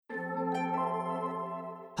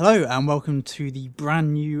Hello and welcome to the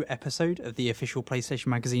brand new episode of the official PlayStation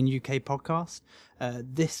Magazine UK podcast.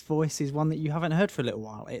 This voice is one that you haven't heard for a little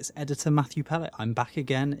while. It's editor Matthew Pellett. I'm back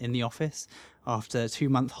again in the office after a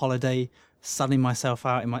 2-month holiday, sunning myself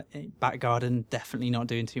out in my back garden, definitely not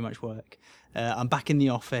doing too much work. I'm back in the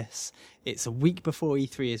office. It's a week before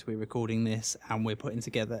E3 as we're recording this, and we're putting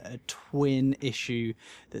together a twin issue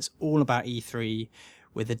that's all about E3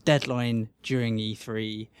 with a deadline during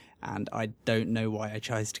E3. And I don't know why I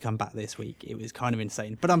chose to come back this week. It was kind of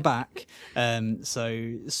insane. But I'm back.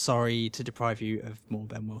 So sorry to deprive you of more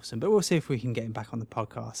Ben Wilson. But we'll see if we can get him back on the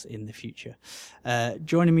podcast in the future.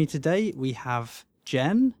 Joining me today, we have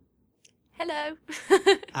Jen. Hello.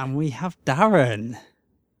 And we have Darren.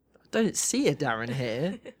 Don't see a Darren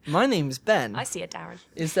here. My name's Ben. I see a Darren.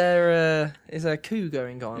 Is there a coup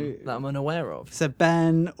going on that I'm unaware of? So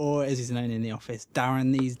Ben, or as he's known in the office,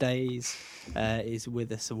 Darren these days, is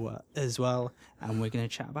with us as well, and we're going to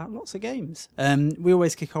chat about lots of games. We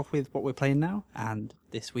always kick off with what we're playing now, and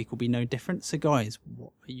this week will be no different. So guys,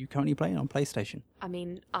 what are you currently playing on PlayStation? I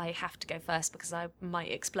mean, I have to go first because I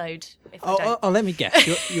might explode if I don't. Oh, let me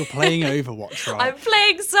guess. You're playing Overwatch, right? I'm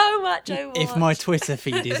playing so much Overwatch. If my Twitter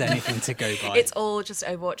feed is anything to go by. It's all just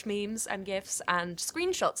Overwatch memes and GIFs and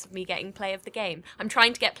screenshots of me getting play of the game. I'm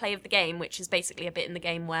trying to get play of the game, which is basically a bit in the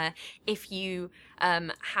game where if you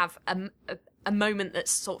have a moment that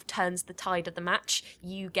sort of turns the tide of the match,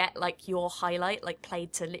 you get like your highlight like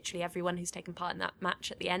played to literally everyone who's taken part in that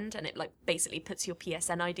match at the end, and it like basically puts your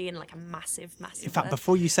PSN ID in like a massive in fact,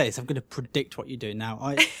 before you say this, I'm going to predict what you're doing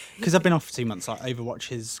now. Because I've been off for 2 months, like Overwatch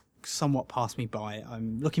has somewhat passed me by.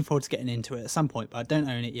 I'm looking forward to getting into it at some point, but I don't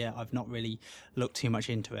own it yet. I've not really looked too much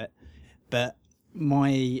into it, but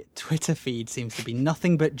my Twitter feed seems to be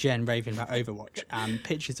nothing but Jen raving about Overwatch and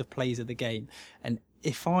pictures of plays of the game. And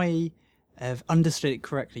if I have understood it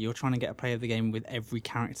correctly, you're trying to get a play of the game with every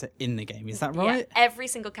character in the game. Is that right? Yeah, every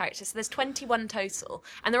single character. So there's 21 total,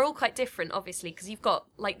 and they're all quite different, obviously, because you've got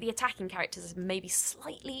like the attacking characters are maybe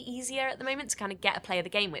slightly easier at the moment to kind of get a play of the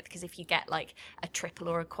game with, because if you get like a triple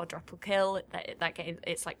or a quadruple kill, that game,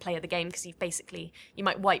 it's like play of the game, because you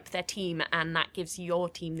might wipe their team, and that gives your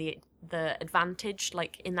team the advantage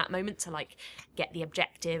like in that moment to like get the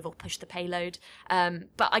objective or push the payload.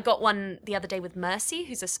 But I got one the other day with Mercy,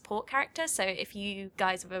 who's a support character. So if you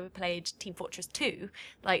guys have ever played Team Fortress 2,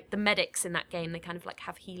 like the medics in that game, they kind of like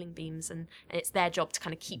have healing beams, and it's their job to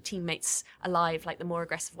kind of keep teammates alive, like the more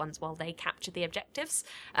aggressive ones, while they capture the objectives.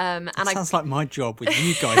 Sounds like my job with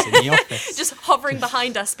you guys in the office. Just hovering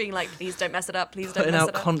behind us being like, please don't mess it up, please don't Putting mess out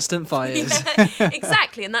it up. constant fires. Yeah,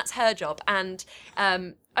 exactly, and that's her job. And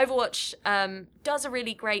Overwatch does a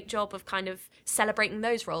really great job of kind of celebrating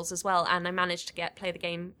those roles as well, and I managed to play the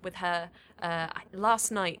game with her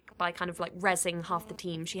last night by kind of like rezzing half the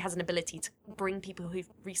team. She has an ability to bring people who've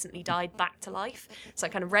recently died back to life, so I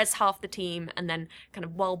kind of res half the team, and then kind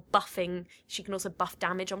of while buffing, she can also buff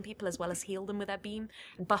damage on people as well as heal them with her beam,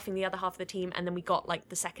 and buffing the other half of the team, and then we got like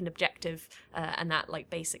the second objective, and that like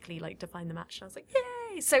basically like defined the match, and I was like,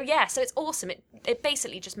 yay! So it's awesome. It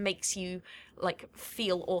basically just makes you like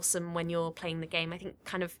feel awesome when you're playing the game. I think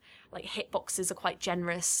kind of like hitboxes are quite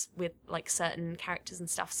generous with like certain characters and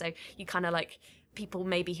stuff, so you kind of like people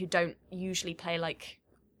maybe who don't usually play like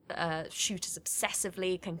shooters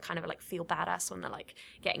obsessively can kind of like feel badass when they're like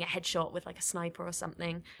getting a headshot with like a sniper or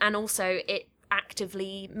something. And also it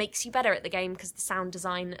actively makes you better at the game because the sound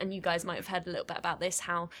design, and you guys might have heard a little bit about this,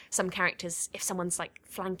 how some characters, if someone's like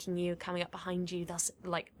flanking you, coming up behind you, thus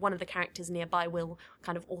like one of the characters nearby will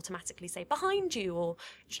kind of automatically say behind you, or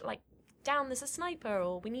like down there's a sniper,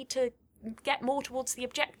 or we need to get more towards the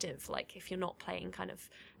objective, like if you're not playing kind of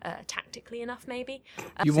tactically enough maybe.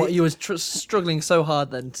 You were struggling so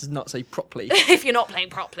hard then to not say properly. If you're not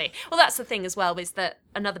playing properly. Well, that's the thing as well, is that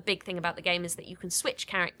another big thing about the game is that you can switch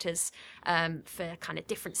characters for kind of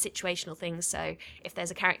different situational things. So if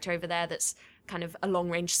there's a character over there that's kind of a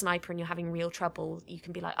long-range sniper and you're having real trouble, you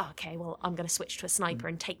can be like, oh, okay, well, I'm going to switch to a sniper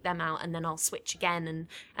and take them out, and then I'll switch again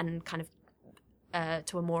and kind of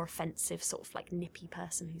to a more offensive sort of like nippy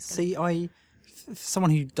person who's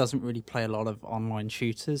someone who doesn't really play a lot of online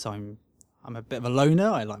shooters, I'm a bit of a loner.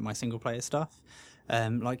 I like my single player stuff.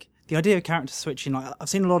 Like the idea of character switching, like I've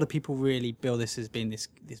seen a lot of people really bill this as being this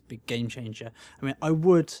big game changer. I mean, I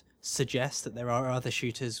would suggest that there are other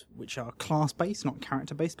shooters which are class based, not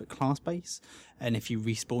character based, but class based, and if you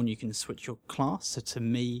respawn you can switch your class. So to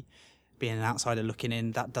me, being an outsider looking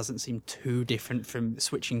in, that doesn't seem too different from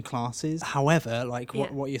switching classes. However, like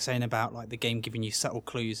what you're saying about like the game giving you subtle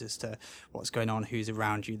clues as to what's going on, who's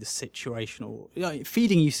around you, the situational,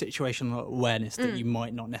 feeding you situational awareness that you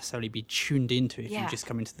might not necessarily be tuned into if you just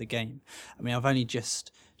come into the game. I mean, I've only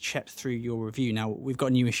just checked through your review. Now, we've got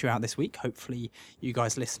a new issue out this week. Hopefully you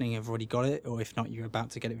guys listening have already got it, or if not, you're about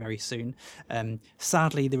to get it very soon.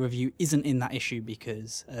 Sadly, the review isn't in that issue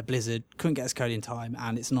because Blizzard couldn't get us code in time,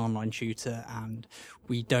 and it's an online shooter, and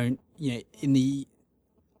we don't, in the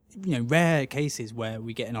rare cases where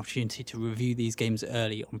we get an opportunity to review these games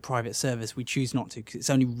early on private servers, we choose not to, because it's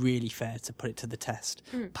only really fair to put it to the test,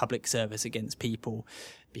 public service against people,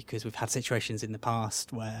 because we've had situations in the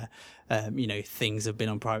past where things have been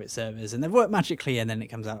on private servers and they've worked magically, and then it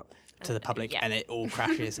comes out to the public and it all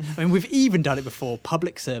crashes. I mean, we've even done it before,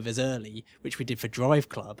 public servers early, which we did for Drive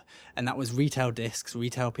Club, and that was retail discs,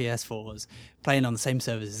 retail PS4s, playing on the same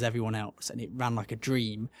servers as everyone else, and it ran like a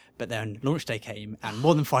dream. But then launch day came and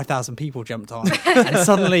more than 5,000 people jumped on, and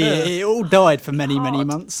suddenly it all died for many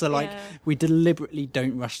months. So we deliberately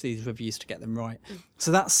don't rush these reviews to get them right.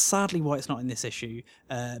 So that's sadly why it's not in this issue.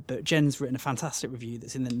 But Jen's written a fantastic review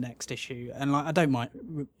that's in the next issue, and I don't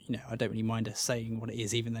really mind us saying what it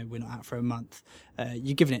is, even though we're not out for a month.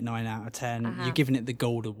 You're giving it 9 out of 10. You're giving it the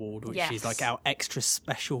Gold Award, which is like our extra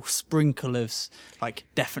special sprinkle of like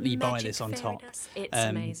definitely buy this on top. It's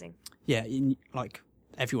amazing. Yeah,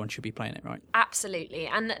 everyone should be playing it, right? Absolutely.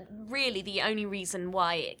 And really the only reason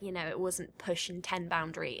why, it wasn't pushing 10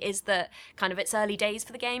 boundary is that kind of it's early days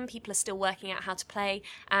for the game. People are still working out how to play.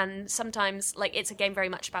 And sometimes it's a game very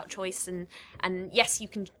much about choice. And yes, you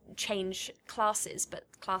can change classes, but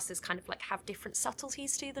classes kind of have different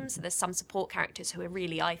subtleties to them. So there's some support characters who are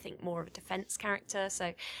really, I think, more of a defense character.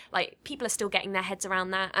 So people are still getting their heads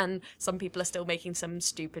around that. And some people are still making some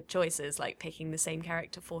stupid choices, like picking the same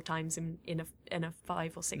character 4 times in a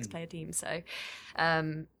 5 or 6 player team. So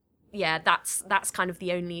that's kind of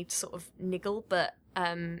the only sort of niggle. But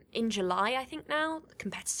in July, I think now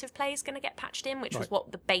competitive play is going to get patched in, which was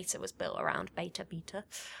what the beta was built around, beta,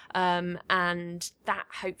 and that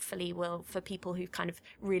hopefully will, for people who've kind of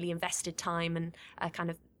really invested time and kind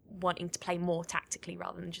of wanting to play more tactically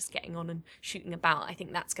rather than just getting on and shooting about, I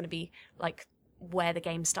think that's going to be where the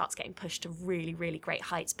game starts getting pushed to really, really great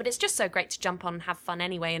heights. But it's just so great to jump on and have fun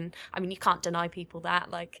anyway. And I mean, you can't deny people that.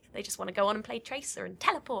 They just want to go on and play Tracer and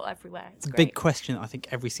teleport everywhere. It's the great. Big question I think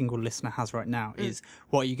every single listener has right now is,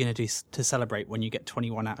 what are you going to do to celebrate when you get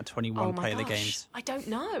 21 out of 21 play the games? I don't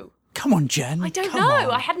know. Come on, Jen. I don't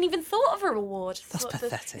know. I hadn't even thought of a reward. That's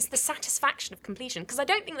pathetic. It's the satisfaction of completion, because I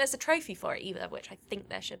don't think there's a trophy for it either, which I think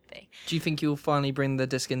there should be. Do you think you'll finally bring the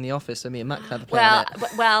disc in the office so me and Matt can have a play on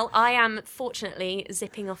it? Well, I am fortunately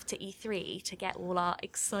zipping off to E3 to get all our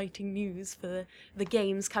exciting news for the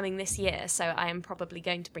games coming this year. So I am probably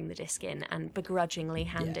going to bring the disc in and begrudgingly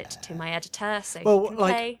hand it to my editor so he can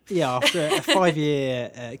play. Yeah, after a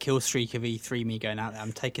 5-year kill streak of E3, me going out there,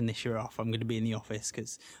 I'm taking this year off. I'm going to be in the office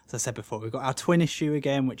because, as I said before, we've got our twin issue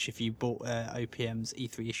again, which if you bought OPM's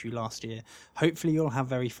E3 issue last year, hopefully you'll have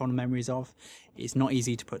very fond memories of. It's not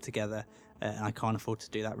easy to put together, and I can't afford to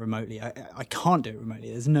do that remotely. I can't do it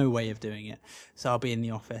remotely. There's no way of doing it. So I'll be in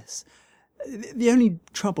the office. The only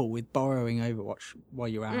trouble with borrowing Overwatch while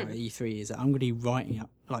you're out at E3 is that I'm going to be writing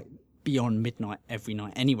up beyond midnight every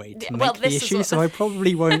night anyway to make the issue, so I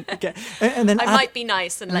probably won't get. And then I might be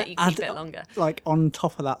nice and let you keep it longer. On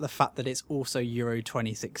top of that, the fact that it's also Euro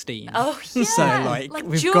 2016. Oh yeah. So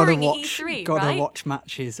we've got to watch, E3, watch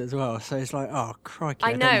matches as well. So it's oh crikey!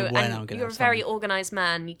 I know, don't know when and I'm gonna you're a have very time. organised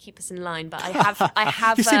man. You keep us in line, but I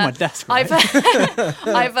have. You've seen my desk, right?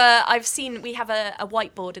 I've seen. We have a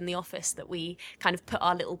whiteboard in the office that we kind of put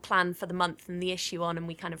our little plan for the month and the issue on, and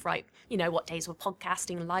we kind of write, what days we're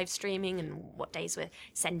podcasting and live streaming, and what days we're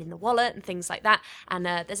sending the wallet and things like that. And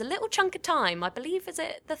there's a little chunk of time, I believe, is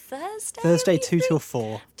it the Thursday? Thursday 2 till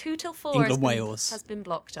 4. 2 till 4. England, Wales has been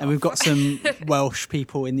blocked off. And we've got some Welsh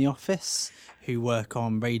people in the office who work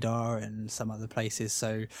on Radar and some other places.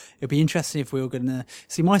 So it'll be interesting if we were going to...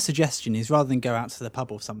 See, my suggestion is rather than go out to the pub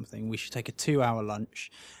or something, we should take a 2-hour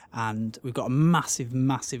lunch. And we've got a massive,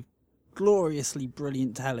 gloriously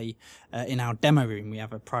brilliant telly in our demo room. We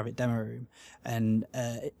have a private demo room. And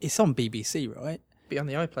it's on BBC, right? Be on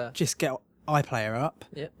the iPlayer. Just get iPlayer up,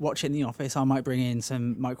 watch it in the office. I might bring in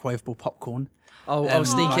some microwavable popcorn. I'll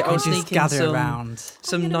sneak it. I'll sneak in gather around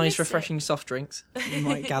some nice, refreshing soft drinks. You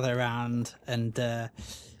might gather around and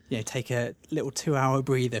take a little 2-hour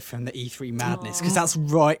breather from the E3 madness, because that's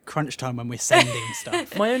right crunch time when we're sending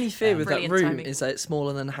stuff. My only fear with that room timing. is that it's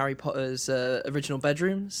smaller than Harry Potter's original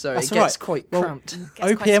bedroom, so That's it gets quite Well, cramped.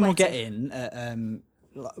 OPM will get in at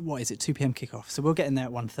what is it, 2 p.m. kickoff, so we'll get in there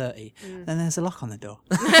at 1:30. Then there's a lock on the door.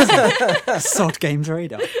 Sod Games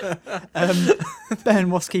Radar. Ben,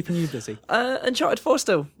 what's keeping you busy? Uncharted 4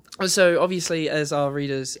 still. So obviously, as our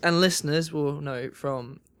readers and listeners will know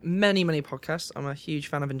from many podcasts, I'm a huge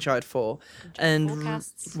fan of Uncharted 4.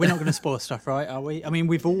 Forecasts. We're not going to spoil stuff, right? Are we? I mean,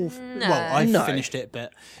 we've all. No. Well, I've No. finished it,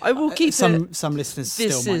 but I will keep some it. listeners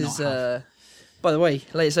This still might is, not have. by the way,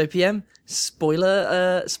 latest OPM.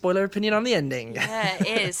 Spoiler opinion on the ending. Yeah,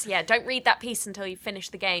 it is. Yeah, don't read that piece until you finish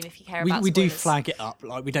the game if you care about We do spoilers. flag it up,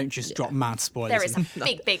 like we don't just drop mad spoilers. There is in.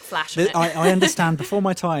 a big flash of it. I understand. Before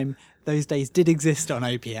my time, those days did exist on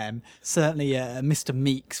OPM. Certainly, Mr.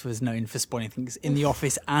 Meeks was known for spoiling things in the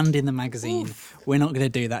office and in the magazine. We're not going to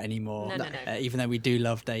do that anymore. No. Even though we do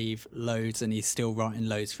love Dave loads, and he's still writing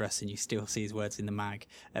loads for us, and you still see his words in the mag.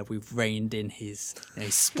 We've reined in his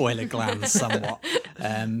spoiler glands somewhat.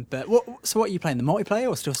 But what are you playing? The multiplayer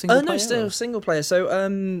or still single player? No, still or? single player. So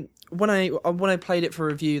when I played it for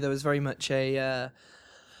review, there was very much a.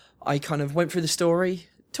 I kind of went through the story,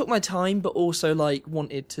 took my time, but also like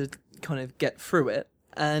wanted to kind of get through it.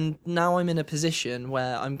 And now I'm in a position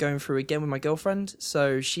where I'm going through again with my girlfriend.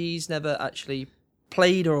 So she's never actually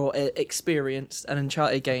played or experienced an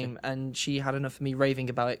Uncharted game, and she had enough of me raving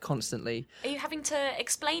about it constantly. Are you having to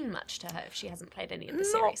explain much to her if she hasn't played any of the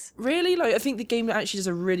series? Really, like I think the game actually does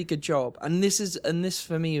a really good job, and this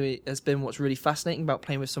for me has been what's really fascinating about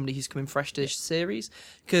playing with somebody who's coming fresh to this series,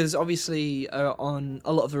 because obviously on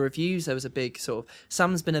a lot of the reviews there was a big sort of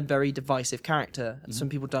Sam's been a very divisive character, and some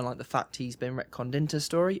people don't like the fact he's been retconned into a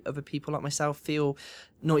story. Other people like myself feel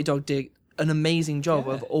Naughty Dog did an amazing job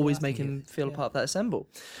of always making him feel a part of that assemble.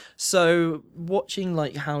 So watching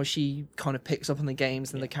like how she kind of picks up on the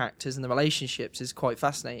games and the characters and the relationships is quite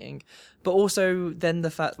fascinating. But also then the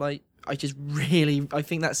fact like I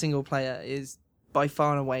think that single player is by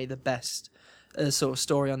far and away the best sort of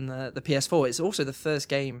story on the PS4. It's also the first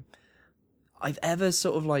game I've ever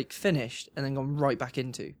sort of like finished and then gone right back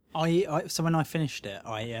into. So when I finished it,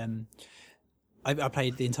 I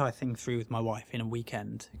played the entire thing through with my wife in a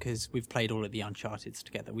weekend, because we've played all of the Uncharteds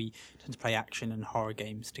together. We tend to play action and horror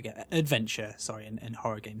games together, and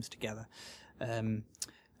horror games together. And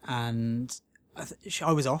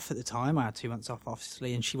I was off at the time. I had 2 months off,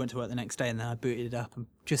 obviously, and she went to work the next day, and then I booted it up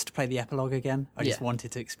just to play the epilogue again. I just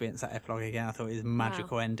wanted to experience that epilogue again. I thought it was a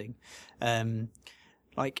magical ending.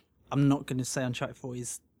 Like, I'm not going to say Uncharted 4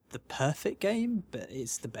 is the perfect game, but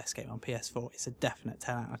it's the best game on PS4. It's a definite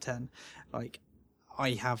 10 out of 10. Like,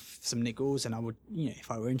 I have some niggles, and I would, if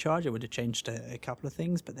I were in charge, I would have changed a couple of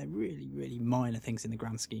things, but they're really, really minor things in the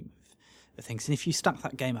grand scheme of things. And if you stack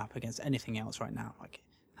that game up against anything else right now, like,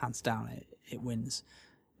 hands down, it wins.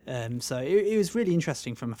 So it was really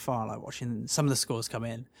interesting from afar, like watching some of the scores come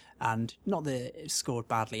in, and not that it scored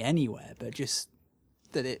badly anywhere, but just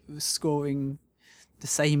that it was scoring the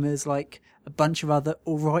same as like a bunch of other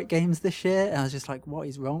alright games this year. And I was just like, what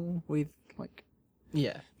is wrong with like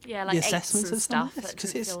Yeah, like the eights assessments and and stuff. stuff? It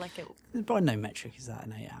didn't feel like it. By no metric is that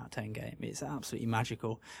an 8 out of 10 game. It's absolutely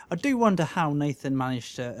magical. I do wonder how Nathan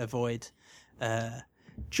managed to avoid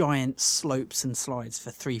giant slopes and slides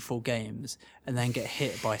for 3 full games, and then get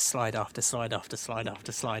hit by slide after slide after slide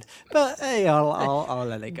after slide. But hey, I'll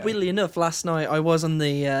let it go. Weirdly enough, last night I was on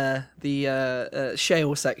the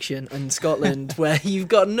shale section in Scotland where you've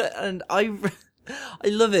got and I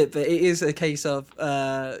love it, but it is a case of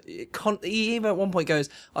he even at one point goes,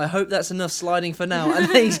 I hope that's enough sliding for now, and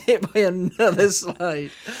then he's hit by another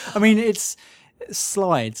slide. I mean,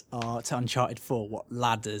 slides are to Uncharted 4 what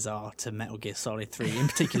ladders are to Metal Gear Solid 3, in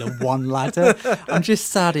particular one ladder. I'm just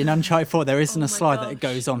sad in Uncharted 4 there isn't a slide that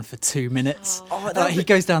goes on for 2 minutes. He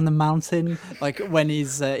goes down the mountain, like when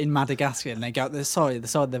he's in Madagascar, and they go out the side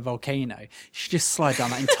of the volcano. You should just slide down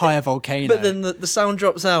that entire volcano. But then the sound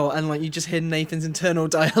drops out, and like you just hear Nathan's internal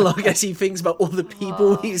dialogue as he thinks about all the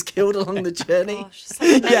people he's killed along the journey. Gosh, it's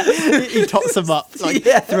like he tots them up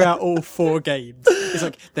throughout all 4 games. It's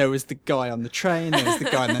like there was the guy on the train, there was the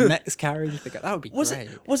guy in the next carriage. That would be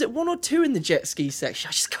great. Was it 1 or 2 in the jet ski section?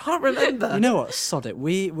 I just can't remember. You know what? Sod it.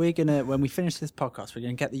 We're gonna, when we finish this podcast, we're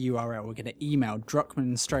gonna get the URL. We're gonna email Druckmann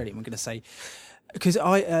and Straley. We're gonna say, because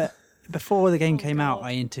before the game came out,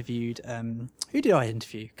 I interviewed. Who did I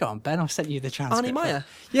interview? Go on, Ben. I've sent you the transcript. Arnie Meyer.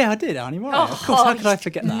 Yeah, I did. Arnie Meyer. Of course. How could I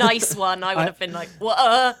forget that? nice one. I would have been like,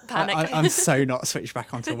 what? Panic. I'm so not switched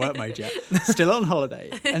back onto work mode yet. Still on holiday,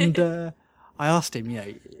 and I asked him,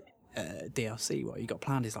 DLC, what you got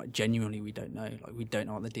planned? Is like, genuinely, we don't know. Like, we don't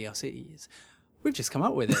know what the DLC is. We've just come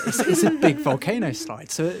up with it. It's a big volcano slide.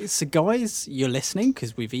 So guys, you're listening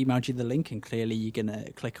because we've emailed you the link, and clearly you're going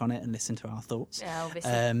to click on it and listen to our thoughts. Yeah,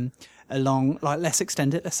 obviously. Let's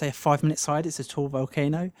extend it. Let's say a 5-minute slide. It's a tall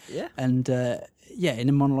volcano. Yeah. And in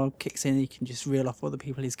a monologue kicks in, you can just reel off all the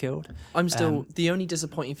people he's killed. I'm still the only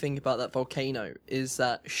disappointing thing about that volcano is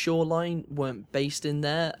that Shoreline weren't based in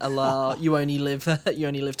there. You only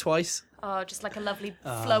live twice. Oh, just like a lovely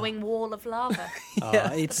flowing wall of lava.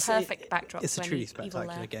 It's the perfect backdrop. It's a to truly any evil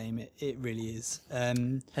spectacular lair. game. It really is.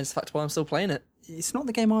 Hence the fact why I'm still playing it. It's not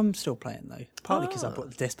the game I'm still playing though. Partly because I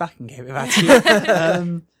brought the disc back and gave it back to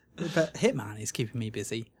you. But Hitman is keeping me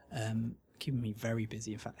busy. Keeping me very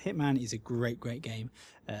busy. In fact, Hitman is a great game.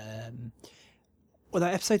 Although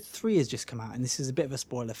episode 3 has just come out, and this is a bit of a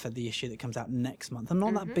spoiler for the issue that comes out next month. I'm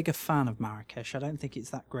not that big a fan of Marrakesh. I don't think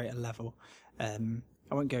it's that great a level.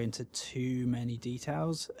 I won't go into too many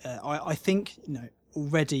details. I think,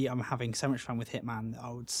 already I'm having so much fun with Hitman that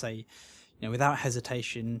I would say, without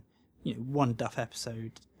hesitation, one duff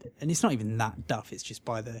episode, and it's not even that duff. It's just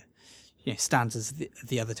by the standards of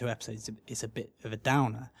the other 2 episodes, it's a bit of a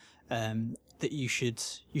downer. That you should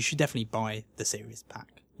definitely buy the series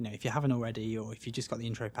pack. If you haven't already, or if you just got the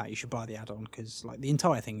intro pack, you should buy the add-on because the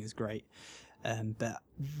entire thing is great. But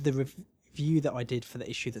the review that I did for the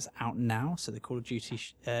issue that's out now, so the Call of Duty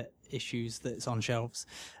issues that's on shelves,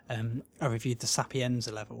 I reviewed the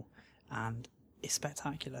Sapienza level, and it's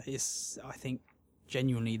spectacular. It's, I think,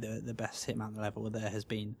 genuinely the best Hitman level there has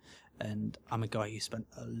been. And I'm a guy who spent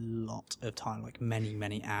a lot of time,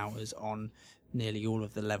 many hours on nearly all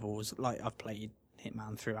of the levels. I've played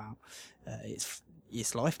Hitman throughout its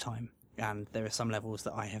lifetime, and there are some levels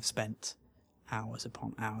that I have spent hours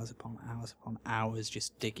upon hours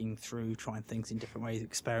just digging through, trying things in different ways,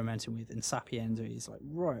 experimenting with. And Sapienza is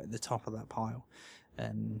right at the top of that pile,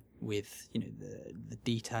 with the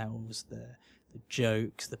details, the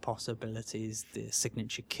jokes, the possibilities, the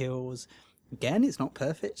signature kills. Again, it's not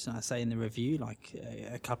perfect, and I say in the review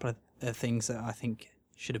a couple of things that I think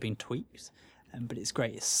should have been tweaked, but it's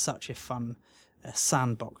great. It's such a fun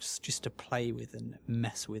sandbox just to play with and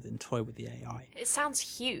mess with and toy with the AI. It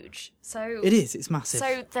sounds huge. So it is. It's massive.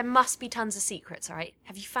 So there must be tons of secrets, right?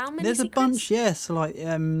 Have you found many There's secrets? a bunch, yeah. So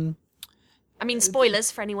I mean,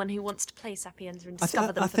 spoilers for anyone who wants to play Sapienza and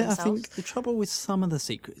discover them for themselves. I think the trouble with some of the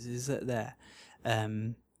secrets is that they're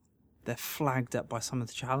flagged up by some of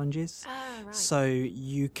the challenges. Oh, right. So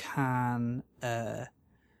you can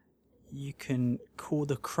call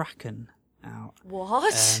the Kraken out.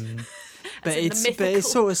 What? But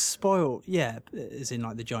it's sort of spoiled, yeah, as in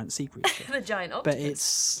the giant sea creature. The giant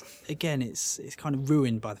octopus. But it's kind of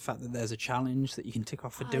ruined by the fact that there's a challenge that you can tick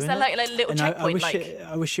off for doing is there it. like a little checkpoint,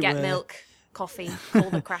 I wish it get were, milk, coffee, call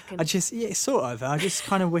the Kraken. Sort of. I just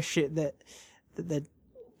kind of wish it that they'd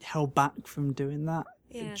held back from doing that.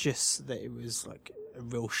 Yeah. Just that it was a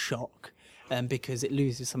real shock, because it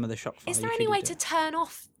loses some of the shock value. Is there any way to turn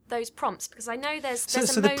off those prompts? Because I know there's so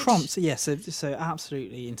a the mode... prompts, yeah, so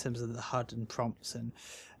absolutely in terms of the HUD and prompts, and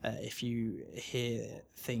if you hear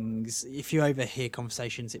things, if you overhear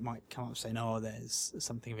conversations, it might come up saying, oh, there's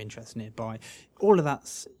something of interest nearby. All of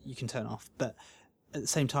that you can turn off, but at the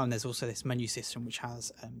same time there's also this menu system which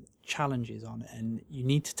has challenges on it, and you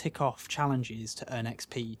need to tick off challenges to earn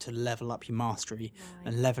XP to level up your mastery.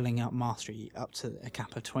 Right. And leveling up mastery up to a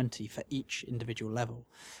cap of 20 for each individual level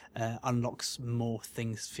unlocks more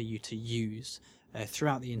things for you to use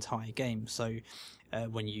throughout the entire game. So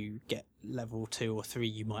when you get level 2 or 3,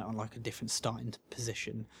 you might unlock a different starting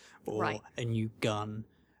position, or a new gun,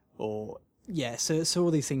 or so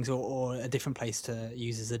all these things, or a different place to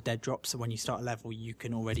use as a dead drop. So when you start a level, you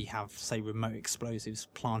can already have, say, remote explosives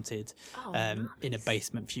planted in a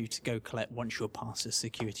basement for you to go collect once you're past a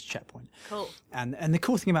security checkpoint. Cool. And the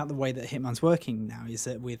cool thing about the way that Hitman's working now is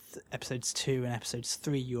that with episodes 2 and episodes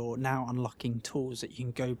 3, you're now unlocking tools that you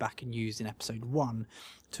can go back and use in episode 1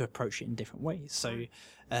 to approach it in different ways. So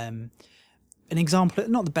an example,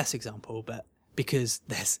 not the best example, but because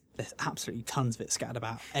there's absolutely tons of it scattered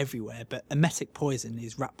about everywhere, but emetic poison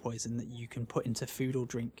is rat poison that you can put into food or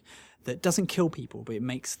drink that doesn't kill people, but it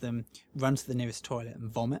makes them run to the nearest toilet and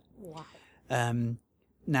vomit. Wow.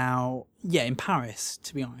 Now, in Paris,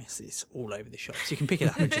 to be honest, it's all over the shops. You can pick it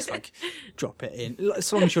up and just drop it in.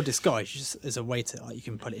 As long as you're disguised, just as a waiter, you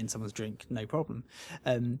can put it in someone's drink, no problem.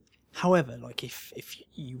 However, if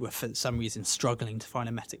you were for some reason struggling to find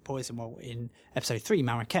emetic poison, well, in episode 3,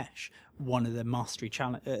 Marrakesh, one of the mastery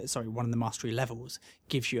one of the mastery levels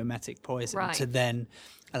gives you emetic poison Right. to then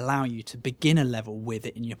allow you to begin a level with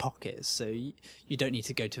it in your pocket. So you don't need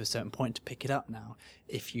to go to a certain point to pick it up now.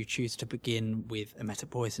 If you choose to begin with emetic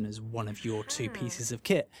poison as one of your 2 pieces of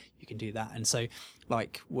kit, you can do that. And so,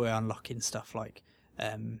 like, we're unlocking stuff like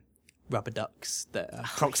rubber ducks that are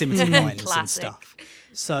proximity mines and Classic. stuff.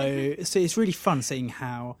 So it's really fun seeing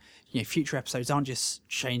how, you know, future episodes aren't just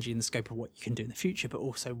changing the scope of what you can do in the future, but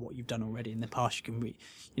also what you've done already in the past. You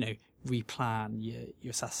can replan your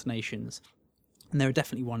assassinations, and there are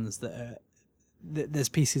definitely ones that are. There's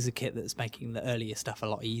pieces of kit that's making the earlier stuff a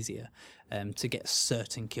lot easier to get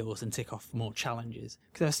certain kills and tick off more challenges.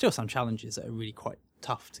 Because there are still some challenges that are really quite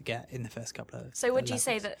tough to get in the first couple of. So would you levels.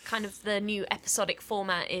 say that kind of the new episodic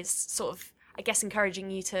format is sort of, I guess, encouraging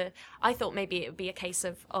you to... I thought maybe it would be a case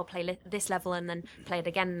of, play this level and then play it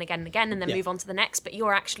again and again and again and then Yeah. move on to the next, but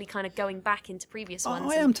you're actually kind of going back into previous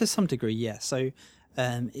ones. I am to some degree, yeah. So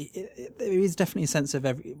there is definitely a sense of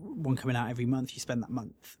every one coming out every month. You spend that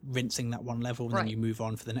month rinsing that one level, and Right. then you move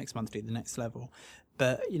on for the next month, do the next level.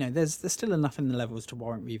 But, you know, there's still enough in the levels to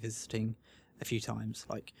warrant revisiting a few times.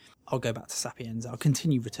 Like, I'll go back to Sapienza. I'll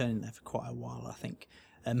continue returning there for quite a while, I think.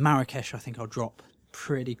 Marrakesh, I think I'll drop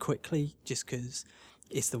pretty quickly, just because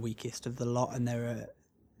it's the weakest of the lot, and there are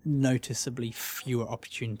noticeably fewer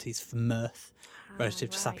opportunities for mirth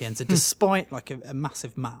relative to right. Sapienza, despite like a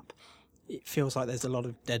massive map. It feels like there's a lot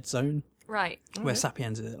of dead zone, Right. where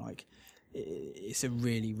Sapienza, like, it's a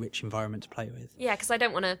really rich environment to play with. Yeah, because I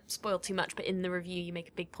don't want to spoil too much, but in the review you make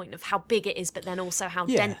a big point of how big it is, but then also how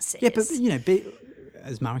dense it is. Yeah, but, you know, big,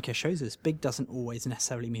 as Marrakesh shows us, big doesn't always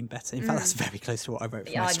necessarily mean better. In fact, that's very close to what I wrote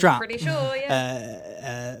for my I'm strap. pretty sure,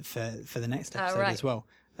 yeah. For the next episode right. as well.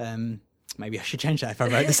 Maybe I should change that if I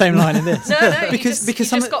wrote the same line in this. No, because you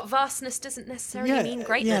some just got vastness doesn't necessarily mean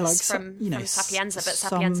greatness from Sapienza, but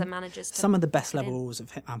Sapienza manages to... Some of the best levels of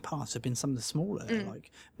Hitman Pass have been some of the smaller,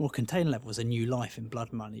 like more contained levels, A New Life in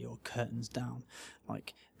Blood Money or Curtains Down.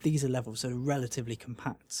 Like, these are levels that are relatively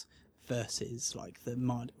compact versus like the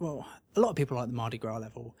Mardi... Well, a lot of people like the Mardi Gras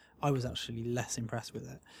level. I was actually less impressed with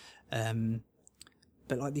it.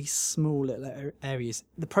 But like these small little areas,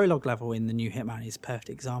 the prologue level in the new Hitman is a perfect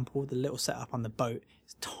example. The little setup on the boat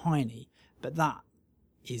is tiny, but that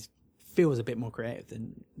feels a bit more creative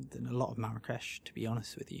than a lot of Marrakesh, to be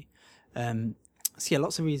honest with you. So yeah,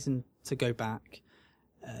 lots of reason to go back.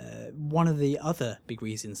 One of the other big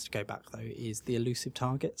reasons to go back, though, is the elusive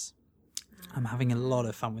targets. I'm having a lot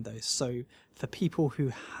of fun with those. So for people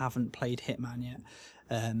who haven't played Hitman yet,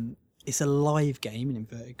 it's a live game in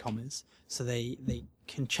inverted commas, so they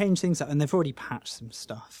can change things up, and they've already patched some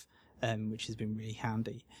stuff, which has been really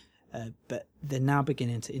handy. But they're now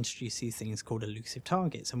beginning to introduce these things called elusive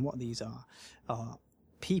targets, and what these are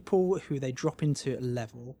people who they drop into a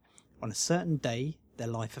level on a certain day, they're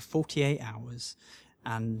live for 48 hours,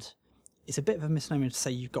 and it's a bit of a misnomer to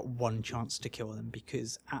say you've got one chance to kill them,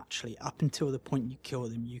 because actually up until the point you kill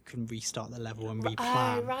them, you can restart the level and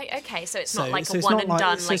replan. Oh, right, okay, so it's not like a one and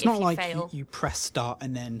done, so like it's if not you like fail. you press start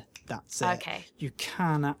and then that's it. Okay. You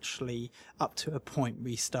can actually, up to a point,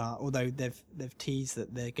 restart, although they've teased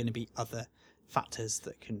that there are going to be other factors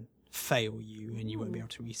that can fail you and you won't be able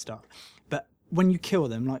to restart. But when you kill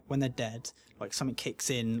them, like when they're dead, like something kicks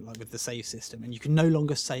in, like with the save system, and you can no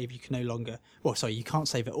longer save, you can't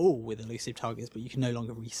save at all with elusive targets, but you can no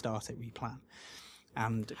longer restart it, replan.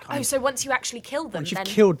 And So once you actually kill them, once you've then...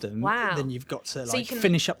 killed them, Wow. then you've got to So you like can-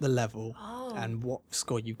 finish up the level, and what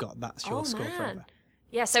score you've got, that's your Oh, score man. forever.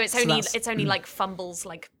 Yeah, so it's only like fumbles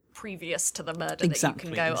like previous to the murder that you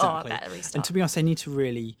can go, I better restart. And to be honest, they need to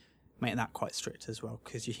really make that quite strict as well,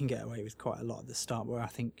 because you can get away with quite a lot at the start where I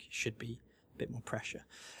think should be a bit more pressure.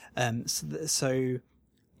 So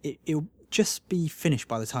it'll just be finished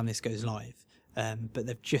by the time this goes live, but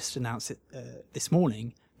they've just announced it this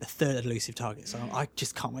morning, the third elusive target, so I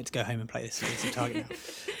just can't wait to go home and play this elusive target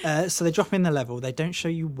now. So they drop in the level, they don't show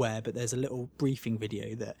you where, but there's a little briefing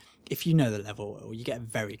video that if you know the level, or you get a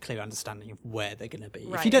very clear understanding of where they're going to be.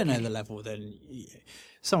 If you don't know the level, then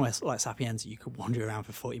somewhere like Sapienza, you could wander around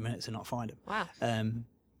for 40 minutes and not find them. Wow.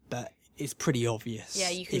 But it's pretty obvious Yeah,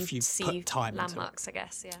 you can if you see put time into it. landmarks, I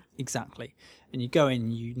guess, yeah. Exactly. And you go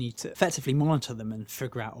in, you need to effectively monitor them and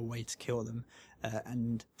figure out a way to kill them.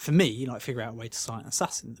 And for me, like, figure out a way to silent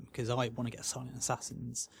assassin them, because I want to get silent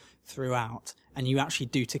assassins throughout. And you actually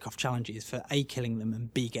do tick off challenges for A, killing them,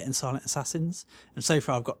 and B, getting silent assassins. And so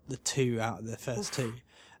far I've got the 2 out of the first 2.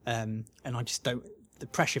 And I just don't... The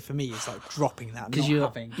pressure for me is like dropping that, Because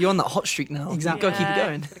not having... you're on that hot streak now. Exactly. You've got to keep it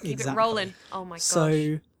going. Keep it Exactly. rolling. Oh my gosh.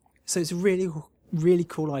 So it's a really, really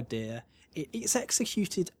cool idea. It's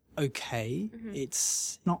executed okay.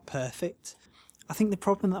 It's not perfect. I think the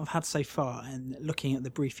problem that I've had so far, and looking at the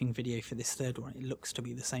briefing video for this third one, it looks to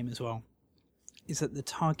be the same as well, is that the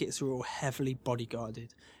targets are all heavily bodyguarded,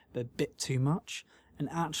 but a bit too much. And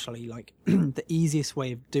actually, like, the easiest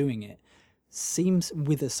way of doing it seems,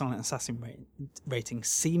 with a Silent Assassin rating,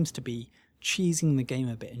 seems to be cheesing the game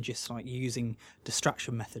a bit and just like using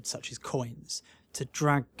distraction methods such as coins to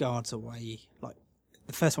drag guards away. Like,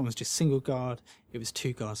 the first one was just single guard, it was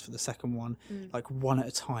 2 guards for the second one, like one at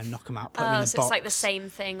a time, knock them out, put them in the so box. it's like the same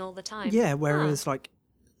thing all the time. Yeah, whereas like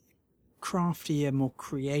craftier, more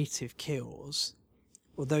creative kills,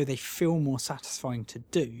 although they feel more satisfying to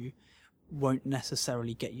do, won't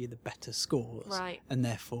necessarily get you the better scores, Right. and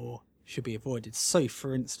therefore should be avoided. So,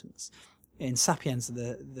 for instance, in Sapienza,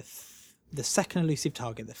 the second elusive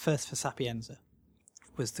target, the first for Sapienza,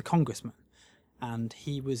 was the Congressman, and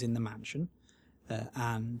he was in the mansion,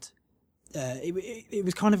 and it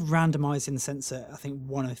was kind of randomised in the sense that I think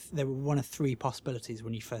there were one of 3 possibilities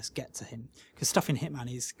when you first get to him, because stuff in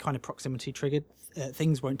Hitman is kind of proximity triggered.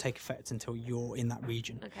 Things won't take effect until you're in that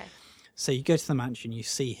region. Okay. So you go to the mansion, you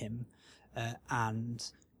see him, and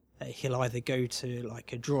he'll either go to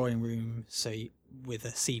like a drawing room, so with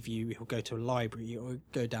a sea view, he'll go to a library, or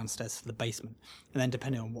go downstairs to the basement, and then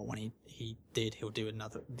depending on what one he did, he'll do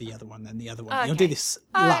the other one, then the other one. Okay. He'll do this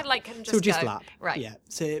lap. Like can So he'll just go. lap. Right. Yeah.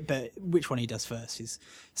 So, but which one he does first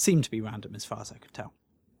seemed to be random as far as I could tell.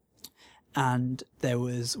 And there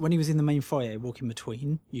was, when he was in the main foyer, walking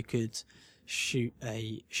between, you could shoot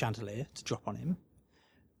a chandelier to drop on him.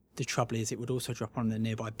 The trouble is, it would also drop on the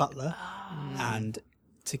nearby butler, and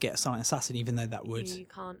to get a Silent Assassin, even though that would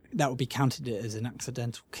be counted as an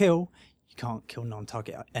accidental kill, you can't kill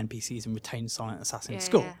non-target NPCs and retain Silent Assassin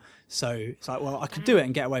score. Yeah. So it's like, well, I could do it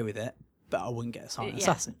and get away with it, but I wouldn't get a Silent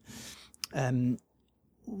Assassin.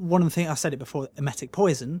 One of the things, I said it before, emetic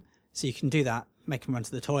poison, so you can do that, make him run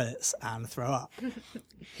to the toilets and throw up.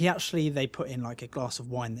 They put in like a glass of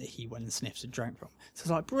wine that he went and sniffed and drank from. So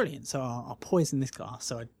it's like, brilliant. So I'll poison this glass.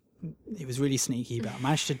 So it was really sneaky, but I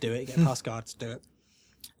managed to do it, get past guards to do it.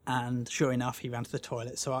 And sure enough, he ran to the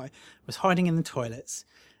toilet. So I was hiding in the toilets,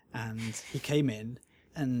 and he came in,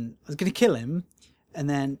 and I was going to kill him. And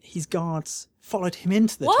then his guards followed him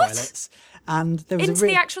into the toilets. And there was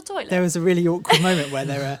the actual toilet? There was a really awkward moment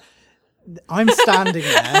where I'm standing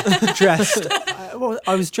there dressed.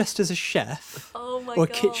 I was dressed as a chef or a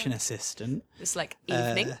kitchen assistant. It's like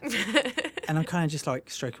evening. And I'm kind of just like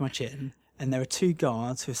stroking my chin. And there are 2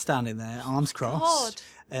 guards who are standing there, arms crossed.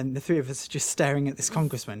 And the 3 of us are just staring at this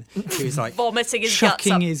congressman who's like vomiting his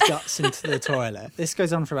chucking guts up. his guts into the toilet. This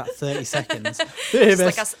goes on for about 30 seconds. It's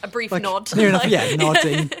like a brief nod. Near enough, yeah,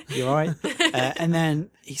 nodding. You're right. And then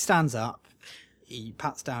he stands up. He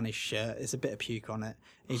pats down his shirt. There's a bit of puke on it.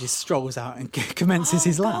 He just strolls out and commences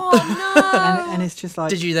his lap. Oh, no. and it's just like...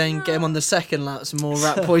 Did you then get him on the second lap, some more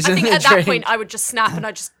rat poison I think in the at that drink? point I would just snap and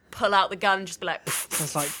I'd just pull out the gun and just be like... I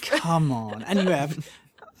was like, come on. Anyway,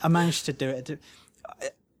 I managed to do it.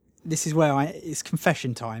 This is where it's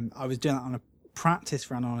confession time. I was doing that on a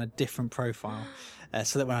practice run on a different profile.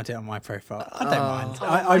 So that when I do it on my profile, I don't mind.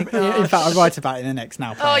 In fact, I write about it in the next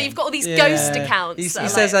Now Playing. Oh, you've got all these ghost accounts. He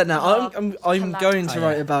says that now. I'm going to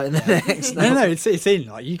write about it in the next. No, it's in.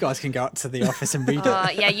 Like, you guys can go up to the office and read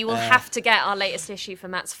it. Yeah, you will have to get our latest issue for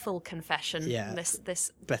Matt's full confession. Yeah.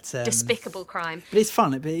 This But, despicable crime. But it's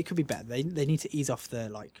fun. But it could be better. They need to ease off the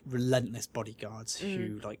like relentless bodyguards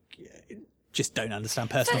who like just don't understand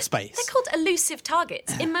personal space. They're called elusive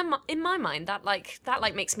targets. In my mind, that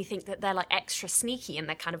makes me think that they're like extra sneaky and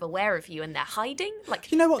they're kind of aware of you and they're hiding.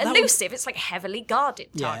 Like, you know what, elusive, it's like heavily guarded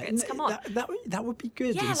targets. Come on. That would be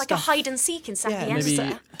good. Yeah, like a hide and seek in Sapienza.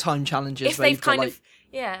 Maybe time challenges. If they've kind of...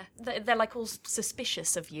 Yeah, they're like all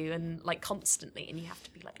suspicious of you and like constantly, and you have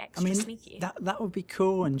to be like extra sneaky. That would be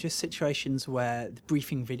cool, and just situations where the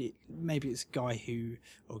briefing video, maybe it's a guy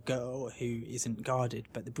or girl who isn't guarded,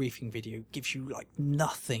 but the briefing video gives you like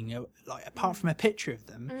nothing, like apart from a picture of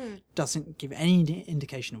them, doesn't give any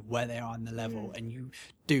indication of where they are in the level, and you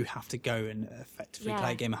do have to go and effectively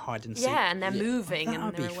play a game of hide and seek. Yeah, and they're moving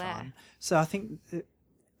and they're aware. Fun. So I think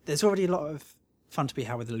there's already a lot of fun to be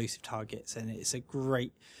had with elusive targets, and it's a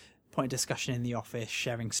great point of discussion in the office,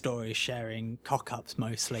 sharing stories, sharing cock-ups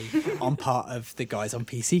mostly on part of the guys on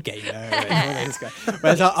PC Gamer and all those guys.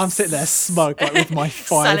 Whereas I'm sitting there smug like, with my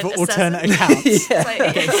 5 alternate accounts. On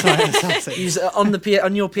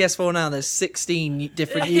your PS4 now, there's 16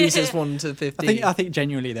 different users, 1 to 15. I think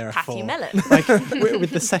genuinely there are Patty 4. Mellet. Like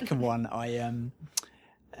with the second one, I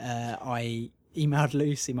emailed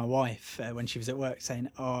Lucy, my wife, when she was at work, saying,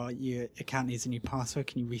 "Oh, your account needs a new password.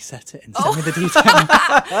 Can you reset it and send me the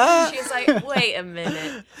details?" She was like, "Wait a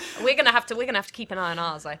minute, we're gonna have to keep an eye on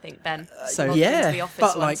ours, I think." Then, So, logged yeah, into the office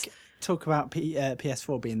But once. like, talk about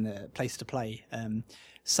PS4 being the place to play.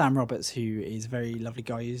 Sam Roberts, who is a very lovely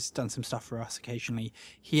guy who's done some stuff for us occasionally,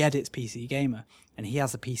 he edits PC Gamer, and he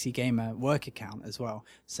has a PC Gamer work account as well.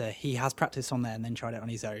 So he has practiced on there and then tried it on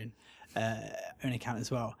his own account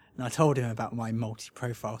as well. And I told him about my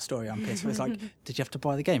multi-profile story on PS4. It's like, did you have to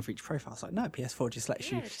buy the game for each profile? I was like, no, PS4 just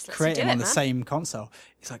lets you just lets create you do them it, on the man. same console.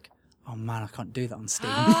 He's like, oh man, I can't do that on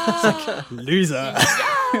Steam. It's like, loser.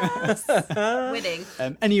 Winning.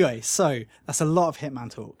 Anyway, so that's a lot of Hitman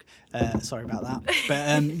talk. Sorry about that.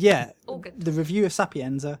 But yeah, All good. the review of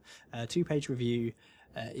Sapienza, 2-page review,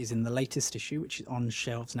 is in the latest issue, which is on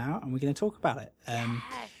shelves now, and we're going to talk about it.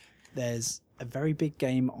 There's a very big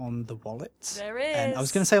game on the wallet. There And I was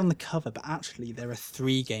is. going to say on the cover, but actually there are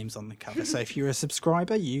 3 games on the cover. So if you're a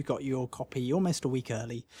subscriber, you got your copy almost a week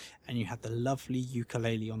early, and you had the lovely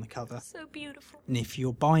ukulele on the cover. So beautiful. And if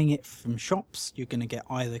you're buying it from shops, you're going to get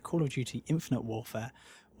either Call of Duty Infinite Warfare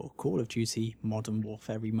or Call of Duty Modern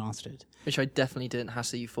Warfare Remastered. Which I definitely didn't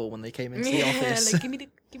hassle you for when they came into the Yeah, office. like, give me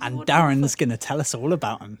And one Darren's offer. going to tell us all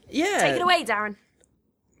about them. Yeah. Take it away, Darren.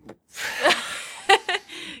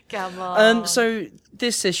 Come on. So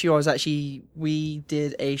this issue we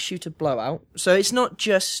did a shooter blowout. So it's not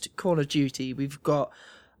just Call of Duty. We've got,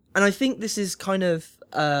 and I think this is kind of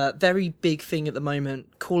a very big thing at the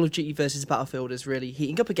moment. Call of Duty versus Battlefield is really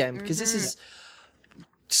heating up again because this is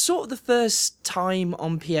sort of the first time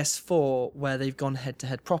on PS4 where they've gone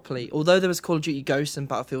head-to-head properly. Although there was Call of Duty Ghosts and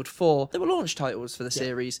Battlefield 4, there were launch titles for the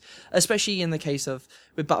series, especially in the case of,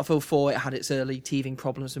 with Battlefield 4, it had its early teething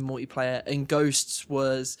problems with multiplayer, and Ghosts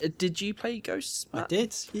was... did you play Ghosts, I Matt?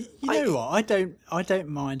 did. You know what? I don't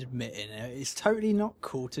mind admitting it. It's totally not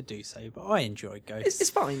cool to do so, but I enjoyed Ghosts. It's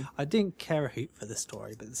fine. I didn't care a hoot for the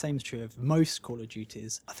story, but the same is true of most Call of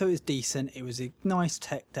Duties. I thought it was decent. It was a nice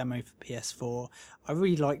tech demo for PS4. I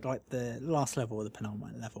really liked like the last level or the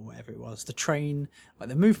penultimate level, whatever it was. The train, like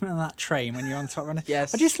the movement of that train when you're on top running.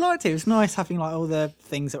 Yes. I just liked it. It was nice having like all the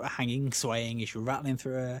things that were hanging, swaying as you're rattling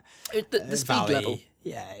through a The speed valley. level.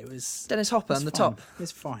 Yeah, it was. Dennis Hopper it was on the fine. top.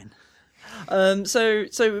 It's fine. So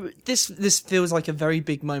this feels like a very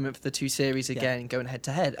big moment for the two series again, going head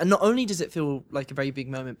to head. And not only does it feel like a very big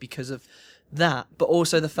moment because of that, but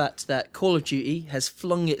also the fact that Call of Duty has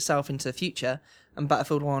flung itself into the future and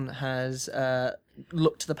Battlefield 1 has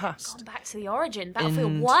looked to the past. Gone back to the origin.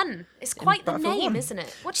 Battlefield In- 1. It's quite the Battlefield name, 1. isn't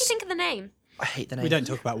it? What do you think of the name? I hate the name. We don't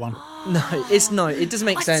talk about one. No, it's not. It doesn't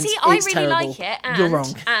make sense. See, I It's really terrible. like it. And, You're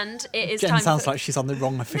wrong. And it is Jen time sounds for... like she's on the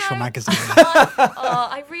wrong official No. magazine.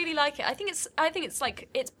 I really like it. I think it's like,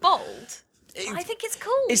 it's bold. I think it's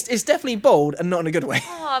cool. It's definitely bold and not in a good way.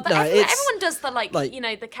 Oh, but No, everyone, it's- everyone does the like- you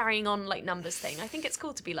know, the carrying on like numbers thing. I think it's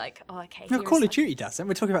cool to be like, oh, okay. No, here's Call of like- Duty does, and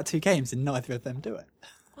we're talking about 2 games, and neither of them do it.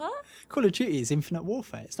 What? Call of Duty is Infinite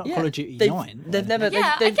Warfare. It's not Yeah, Call of Duty they've- 9. they've never-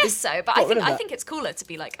 Yeah, They've- I guess they've so. But got rid of I that. think it's cooler to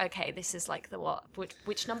be like, okay, this is like the what?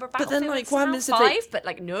 Which number of But then, Battlefield? like, it's what now? happens if they- 5? But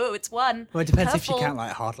like, no, it's 1. Well, it depends if you Purple. count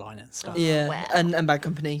like Hardline and stuff. Yeah, Well. and Bad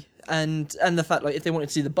Company, and the fact like if they wanted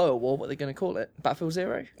to do the Boer War, what are they going to call it? Battlefield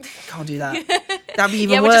Zero? Can't do that. That'd be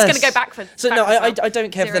even Yeah, worse. we're just gonna go back for- So no, backwards now. I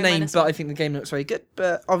don't care for the Zero name, minus but one. I think the game looks very good.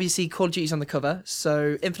 But obviously, Call of Duty's on the cover,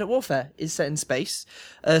 so Infinite Warfare is set in space.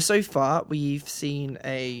 So far, we've seen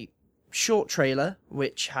a short trailer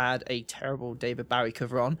which had a terrible David Bowie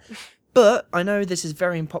cover on, but I know this is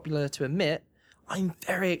very unpopular to admit. I'm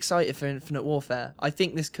very excited for Infinite Warfare. I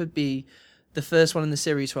think this could be the first one in the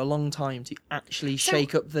series for a long time to actually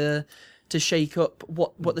shake up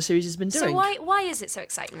what the series has been doing. So why is it so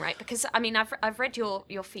exciting, right? Because I mean, I've read your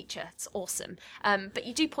feature. It's awesome. But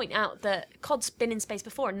you do point out that COD's been in space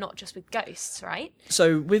before, and not just with Ghosts, right?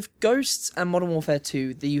 So with Ghosts and Modern Warfare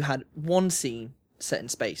 2, you had one scene set in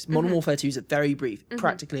space. Modern Warfare 2 is very brief,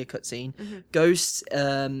 practically a cutscene. Ghosts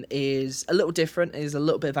is a little different, is a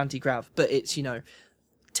little bit of anti-grav, but it's,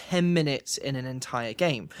 10 minutes in an entire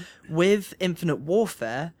game. With Infinite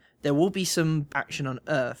Warfare, there will be some action on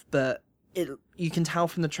Earth, but you can tell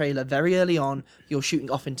from the trailer very early on, you're shooting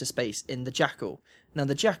off into space in the Jackal. Now,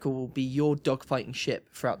 the Jackal will be your dogfighting ship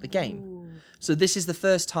throughout the game. So this is the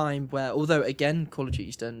first time where, although, again, Call of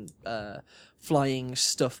Duty's done flying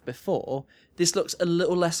stuff before, this looks a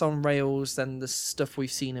little less on rails than the stuff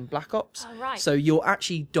we've seen in Black Ops. Oh, right. So you're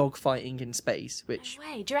actually dogfighting in space, which... No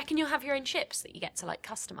way. Do you reckon you'll have your own ships that you get to like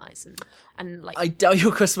customize and like? I doubt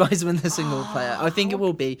you'll customize them in the single player. I think it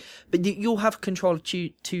will be. But you'll have control of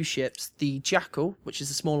two ships, the Jackal, which is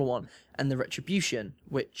the smaller one, and the Retribution,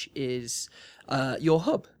 which is your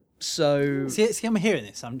hub. So See, I'm hearing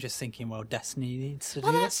this. I'm just thinking, well, Destiny needs to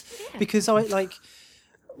do this yeah. because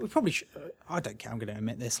we probably. I don't care. I'm going to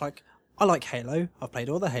admit this. Like, I like Halo. I've played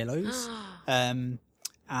all the Halos. And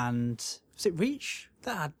was it Reach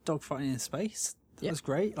that had dogfighting in space? That was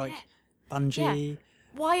great. Like Bungie.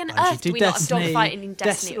 Why on Bungie earth do we not have dogfighting in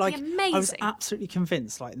Destiny? It'd be amazing. I was absolutely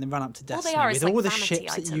convinced, like in the run up to Destiny, All they are with is all like the vanity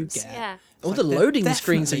ships items. that you get, Yeah. it's all like the they're loading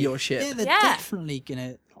screens of definitely- your ship. Yeah, they're definitely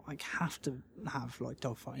gonna have to have like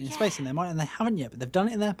dogfighting in space in their mind, and they haven't yet, but they've done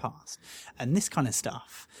it in their past. And this kind of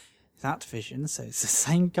stuff is Activision, so it's the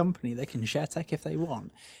same company. They can share tech if they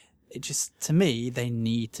want. It just, to me, they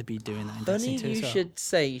need to be doing that in Destiny Funny 2 as you well. should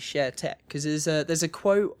say share tech, because there's a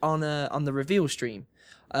quote on the reveal stream,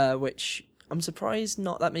 which I'm surprised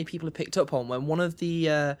not that many people have picked up on. When one of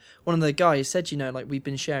the guys said, like we've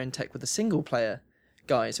been sharing tech with a single player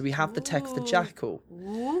guy, so we have the tech of the Jackal.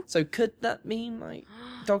 So could that mean like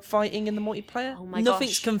dogfighting in the multiplayer? Oh my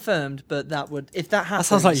Nothing's gosh. confirmed, but if that happens,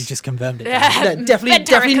 That sounds like you just confirmed it. Yeah. no, definitely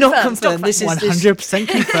Ventara not confirms confirmed. This is 100%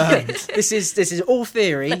 confirmed. this is all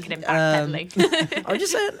theory. Look at him backpedaling. I'm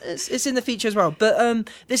just saying it's in the feature as well. But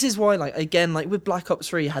this is why, like with Black Ops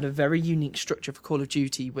 3, had a very unique structure for Call of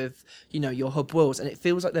Duty with your hub worlds, and it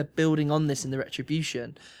feels like they're building on this in the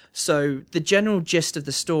Retribution. So the general gist of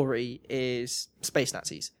the story is space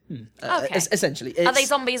Nazis. Okay. Essentially, Are they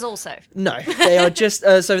zombies also? No, they are just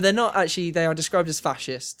so they're not actually. They are described as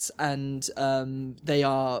fascists, and they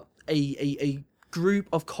are a group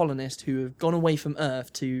of colonists who have gone away from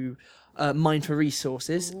Earth to mine for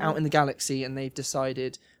resources out in the galaxy, and they've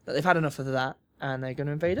decided that they've had enough of that, and they're going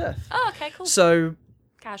to invade Earth. Oh, okay, cool. So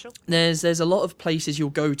Casual. there's a lot of places you'll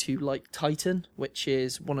go to, like Titan, which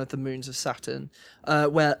is one of the moons of Saturn,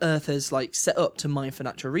 where Earth is like set up to mine for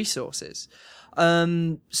natural resources.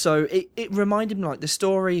 So it reminded me, like the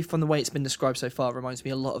story from the way it's been described so far reminds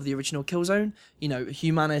me a lot of the original Killzone.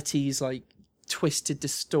 Humanity's like twisted,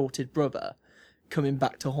 distorted brother coming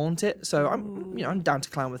back to haunt it. So I'm down to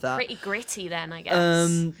clown with that. Pretty gritty then, I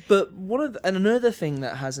guess. But another thing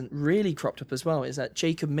that hasn't really cropped up as well is that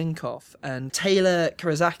Jacob Minkoff and Taylor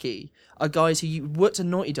Karasaki are guys who worked on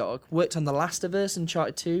Naughty Dog, worked on The Last of Us,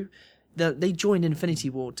 Uncharted 2. They joined Infinity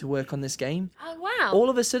Ward to work on this game. Oh, wow. All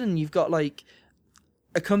of a sudden, you've got like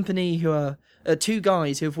a company who are two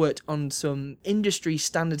guys who have worked on some industry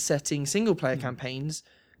standard-setting single-player campaigns,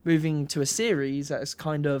 moving to a series that is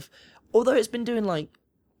kind of, although it's been doing like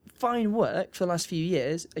fine work for the last few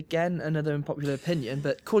years. Again, another unpopular opinion,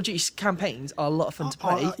 but Call of Duty campaigns are a lot of fun to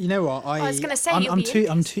play. You know what? I was gonna say, I'm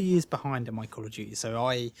 2 years behind in my Call of Duty.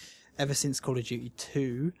 So ever since Call of Duty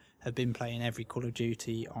 2, have been playing every Call of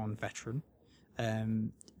Duty on Veteran.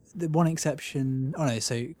 The one exception,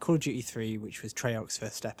 so Call of Duty 3, which was Treyarch's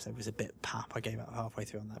first episode, was a bit pap. I gave up halfway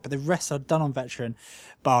through on that. But the rest I've done on Veteran,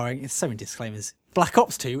 barring, it's so many disclaimers. Black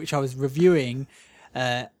Ops 2, which I was reviewing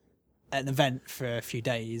at an event for a few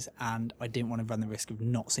days, and I didn't want to run the risk of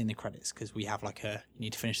not seeing the credits, because we have like you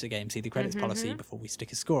need to finish the game, see the credits policy before we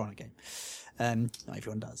stick a score on a game. Not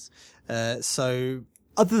everyone does. So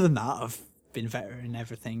other than that, I've been veteran and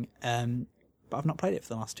everything, but I've not played it for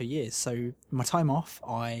the last 2 years. So my time off,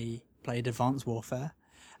 I played Advanced Warfare,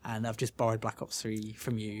 and I've just borrowed Black Ops 3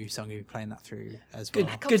 from you, so I'm going to be playing that through as well.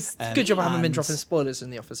 Good job I haven't been dropping spoilers in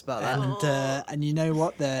the office about that. And you know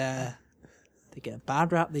what? They get a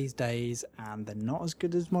bad rap these days, and they're not as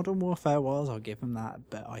good as Modern Warfare was, I'll give them that,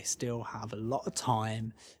 but I still have a lot of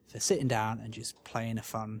time for sitting down and just playing a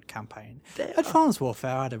fun campaign. Advanced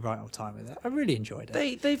Warfare, I had a right old time with it. I really enjoyed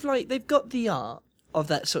it. They've got the art of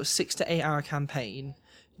that sort of 6 to 8 hour campaign,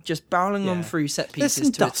 just barreling on through set There's pieces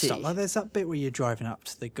some to a duff T. stuff. Like there's that bit where you're driving up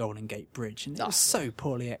to the Golden Gate Bridge, and it was so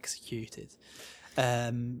poorly executed.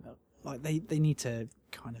 Like they need to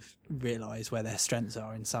kind of realise where their strengths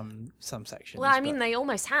are in some sections. Well, I mean, they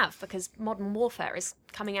almost have, because Modern Warfare is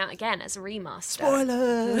coming out again as a remaster.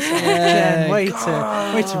 Spoilers! Jen, way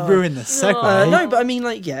to ruin the segue. No, but I mean,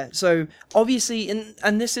 so obviously,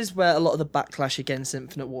 and this is where a lot of the backlash against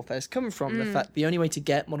Infinite Warfare has come from. The fact the only way to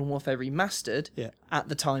get Modern Warfare remastered at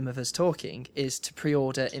the time of us talking is to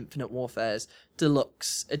pre-order Infinite Warfare's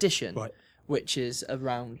Deluxe Edition, which is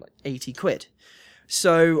around like 80 quid.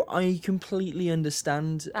 So I completely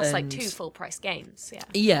understand. That's like 2 full-price games, yeah.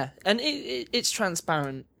 Yeah, and it's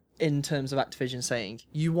transparent in terms of Activision saying,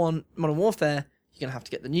 you want Modern Warfare, you're going to have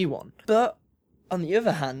to get the new one. But on the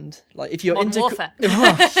other hand, like if you're Modern Warfare.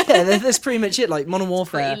 yeah, that's pretty much it. Like Modern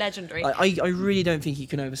Warfare, pretty legendary. I really don't think you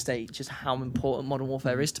can overstate just how important Modern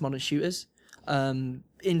Warfare is to modern shooters.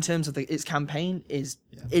 In terms of its campaign is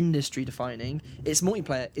industry defining, its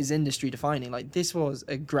multiplayer is industry defining. Like, this was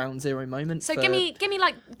a ground zero moment. So give me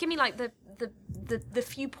like the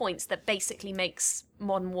few points that basically makes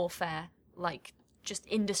Modern Warfare like just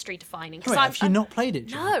industry defining. Have you not played it,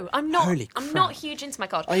 Jim? No, I'm not. Holy I'm crap. not huge into my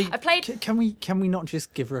COD. I played. Can we not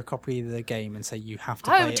just give her a copy of the game and say you have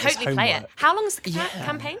to I play would it totally as play it. homework? How long's the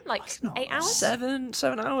campaign? Like It's not 8 hours?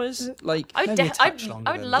 7 hours. Like, I would, Maybe a touch longer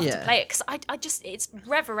I would than love that. to play it because I just it's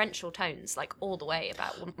reverential tones like all the way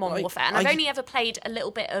about Modern Like, Warfare, and I've only ever played a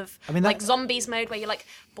little bit of like zombies mode where you're like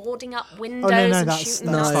boarding up windows and that's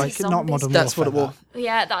shooting Nazi like zombies. not Modern That's what Warfare. it was.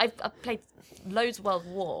 Yeah, that I've played loads of World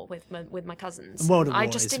War with my cousins. World at I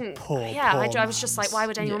War just is didn't. poor, I poor was just like, why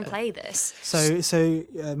would anyone Yeah. play this? So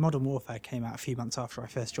Modern Warfare came out a few months after I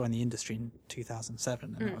first joined the industry in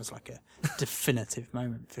 2007, and it was like a definitive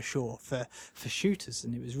moment for sure for shooters,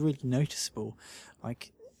 and it was really noticeable.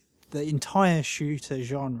 Like, the entire shooter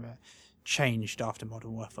genre changed after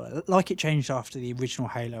Modern Warfare, like it changed after the original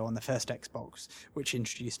Halo on the first Xbox, which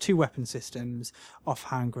introduced 2 weapon systems,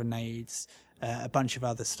 offhand grenades, a bunch of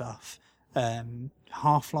other stuff.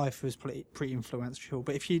 Half-Life was pretty influential,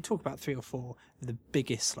 but if you talk about 3 or 4 of the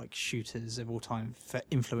biggest like shooters of all time for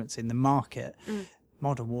influencing the market,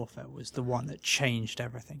 Modern Warfare was the one that changed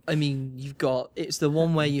everything. I mean, it's the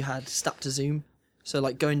one where you had snap to zoom, so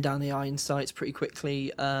like going down the iron sights pretty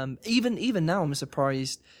quickly. Even now, I'm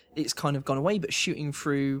surprised it's kind of gone away. But shooting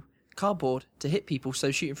through cardboard to hit people,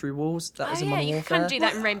 so shooting through walls, that was in Modern you Warfare. can do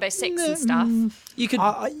that in Rainbow Six and stuff. You could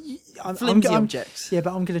I'm flimsy I'm- objects. Yeah, but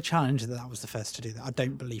I'm going to challenge that was the first to do that. I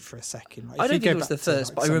don't believe for a second. Like, I if don't you think go it was the back to, first,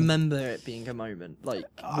 like, but I some- remember it being a moment. Like,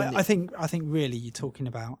 when I think really you're talking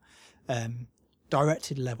about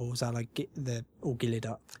directed levels are like they're all gillied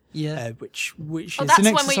up. Yeah. Which Oh, is that's an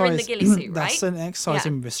when exercise. you're in the ghillie suit, That's right? an exercise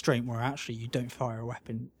Yeah. in restraint where actually you don't fire a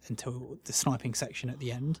weapon until the sniping section at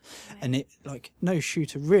the end, and it like no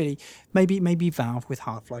shooter really. Maybe Valve with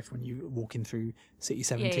Half-Life when you're walking through City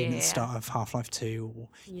 17 at the start of Half-Life 2, or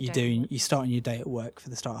you starting your day at work for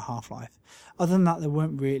the start of Half-Life. Other than that, there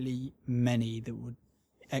weren't really many that would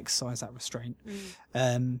exercise that restraint.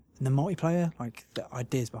 The multiplayer, like the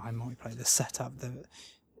ideas behind multiplayer, the setup,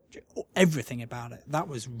 everything about it, that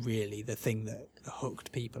was really the thing that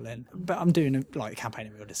hooked people in. But I'm doing a campaign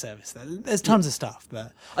a real disservice there. There's tons of stuff,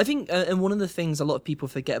 but I think, and one of the things a lot of people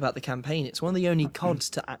forget about the campaign, it's one of the only CODs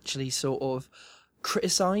to actually sort of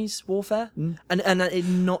criticize warfare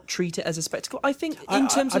and not treat it as a spectacle. I think in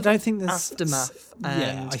terms I of don't think there's aftermath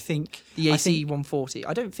and I think the AC-140,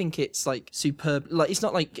 I don't think it's like superb. Like, it's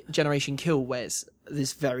not like Generation Kill where it's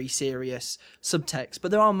this very serious subtext,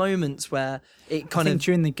 but there are moments where it kind of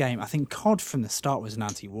during the game, I think COD from the start was an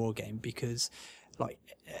anti-war game because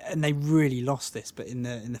and they really lost this, but in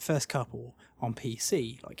the first couple on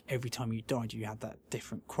PC, like every time you died you had that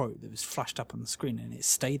different quote that was flashed up on the screen, and it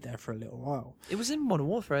stayed there for a little while. It was in Modern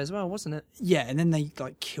Warfare as well, wasn't it? Yeah, and then they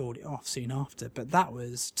killed it off soon after. But that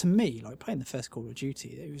was, to me, like playing the first Call of Duty,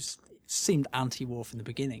 it seemed anti-war from the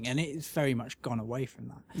beginning, and it's very much gone away from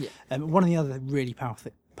that. Yeah. One of the other really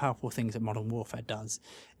powerful things that Modern Warfare does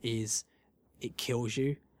is it kills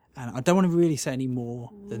you. And I don't want to really say any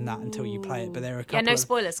more than that until you play it, but there are a couple no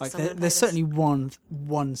spoilers, 'cause Like, I'm gonna play there's this. certainly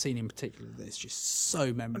one scene in particular that's just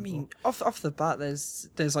so memorable. I mean, off the bat,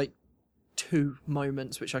 there's like 2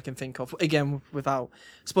 moments which I can think of, again without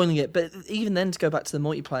spoiling it, but even then, to go back to the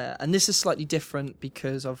multiplayer, and this is slightly different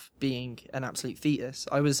because of being an absolute fetus.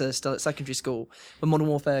 I was still at secondary school when Modern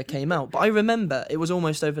Warfare came out, but I remember it was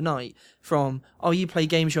almost overnight from, oh, you play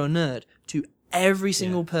games, you're a nerd, to every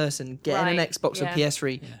single person getting an Xbox or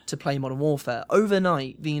PS3 to play Modern Warfare.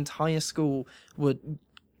 Overnight, the entire school would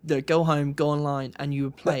go home, go online, and you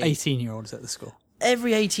would play. 18-year-olds at the school.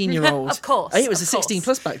 Every 18-year-old. Of course, I think it was a of 16 course.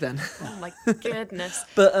 plus back then. Oh my goodness.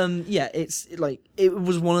 But it's like it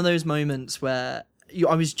was one of those moments where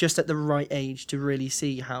I was just at the right age to really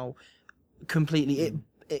see how completely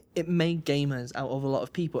it made gamers out of a lot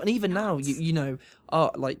of people. And even now,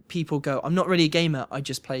 like people go, I'm not really a gamer, I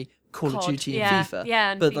just play Call of COD, Duty yeah, and FIFA.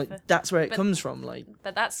 yeah, and but FIFA. like that's where it But- comes from. Like,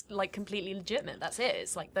 But that's like completely legitimate. That's it.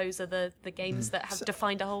 It's like those are the games that have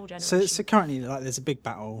defined a whole generation. So currently, like, there's a big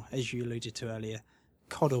battle, as you alluded to earlier,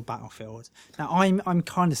 COD or Battlefield. Now, I'm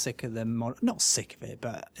kind of sick of not sick of it,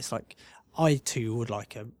 but it's like I too would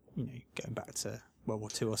like going back to World War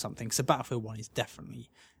II or something. So Battlefield 1 is definitely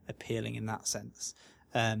appealing in that sense.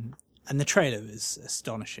 And the trailer was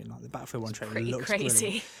astonishing. Like the Battlefield 1 trailer pretty looks crazy.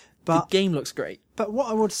 brilliant. the But game looks great. But what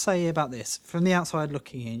I would say about this, from the outside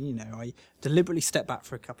looking in, I deliberately stepped back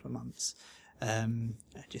for a couple of months. I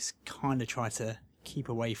just kind of try to keep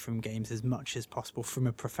away from games as much as possible from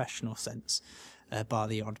a professional sense, bar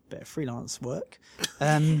the odd bit of freelance work.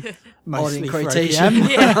 Mostly for quotation.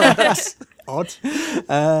 OPM.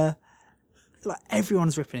 Odd. Like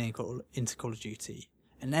everyone's ripping into Call of Duty,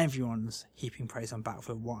 and everyone's heaping praise on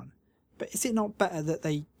Battlefield 1. But is it not better that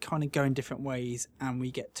they kind of go in different ways and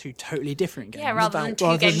we get two totally different games? Yeah, rather than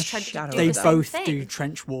two games trying to do they the same both thing. do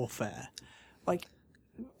trench warfare. Like,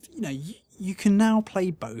 you can now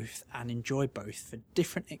play both and enjoy both for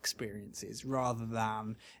different experiences rather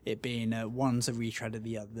than it being one's a retread of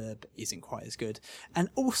the other but isn't quite as good. And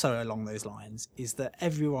also along those lines is that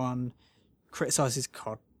everyone criticises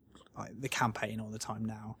COD, like the campaign, all the time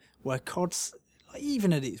now, where COD's,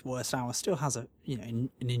 even at its worst hour, still has an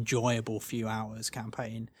enjoyable few hours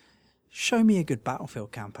campaign. Show me a good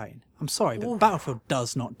Battlefield campaign. I'm sorry, but Battlefield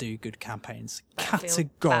does not do good campaigns.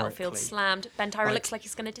 Categorically. Battlefield slammed. Ben Tyra looks like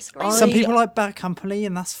he's going to disagree. Some people like Bad Company,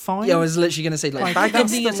 and that's fine. Yeah, I was literally going to say, Like, Bad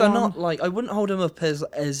that's Company the are one. not, I wouldn't hold them up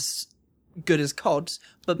as good as CODs,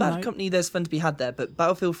 but Bad Company, there's fun to be had there. But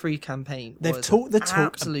Battlefield 3 campaign, They've was talked the an talk a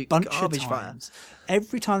absolute bunch of garbage times. fire.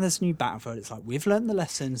 Every time there's a new Battlefield, it's like, we've learned the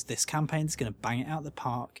lessons, this campaign's going to bang it out the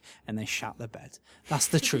park, and they shat the bed. That's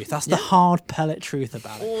the truth. That's the hard pellet truth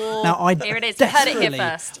about it. Now, here it is. You heard it here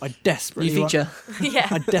first. I desperately New feature. Yeah.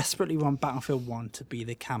 I desperately want Battlefield 1 to be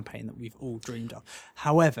the campaign that we've all dreamed of.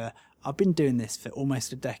 However, I've been doing this for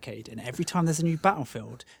almost a decade, and every time there's a new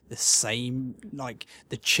Battlefield, the same,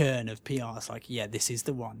 the churn of PR is like, yeah, this is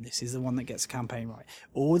the one that gets the campaign right.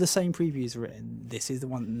 All the same previews written, this is the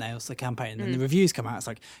one that nails the campaign. And then the reviews come out, it's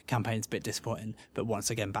like, campaign's a bit disappointing, but once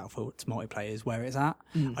again, Battlefield's multiplayer is where it's at.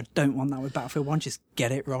 I don't want that with Battlefield 1, just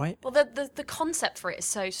get it right. Well, the concept for it is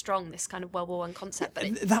so strong, this kind of World War One concept.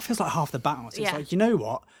 But That feels like half the battle. So Yeah. it's like, you know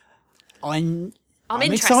what? I'm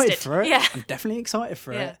interested. excited for it. Yeah. I'm definitely excited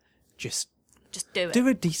for Yeah. it. Just just do it. do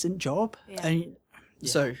a decent job. Yeah. And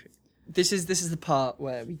So, this is the part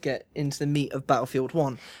where we get into the meat of Battlefield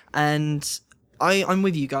 1, and I'm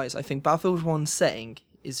with you guys. I think Battlefield 1's setting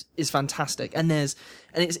is fantastic, and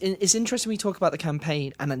it's interesting we talk about the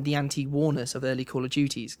campaign and the anti-warness of early Call of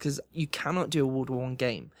Duties, because you cannot do a World War One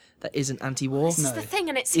game that isn't anti-war. This is the thing,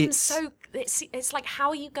 and it seems so. It's like, how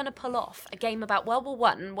are you going to pull off a game about World War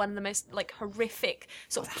one of the most horrific,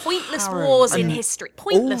 sort of pointless wars in history?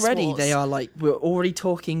 Pointless Already wars. they are we're already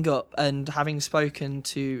talking up, and having spoken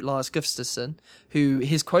to Lars Gustafsson, who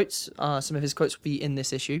some of his quotes will be in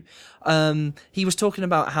this issue. He was talking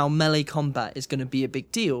about how melee combat is going to be a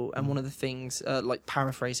big deal, and one of the things,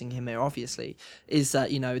 paraphrasing him here, obviously, is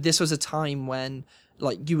that this was a time when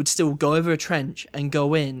you would still go over a trench and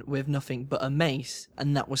go in with nothing but a mace,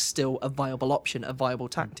 and that was still a viable option, a viable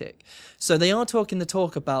tactic. So they are talking the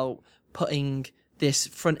talk about putting this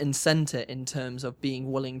front and center in terms of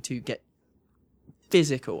being willing to get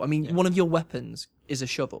physical. I mean, one of your weapons is a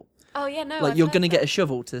shovel. Oh yeah, no. You're going to get a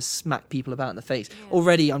shovel to smack people about in the face. Yeah.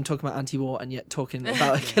 Already, I'm talking about anti-war, and yet talking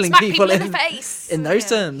about killing people in the face in those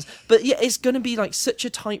terms. But yeah, it's going to be such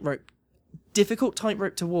a difficult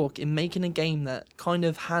tightrope to walk in making a game that kind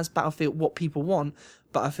of has Battlefield what people want.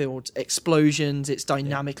 Battlefield explosions, its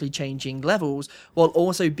dynamically changing levels, while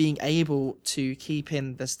also being able to keep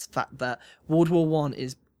in this fact that World War One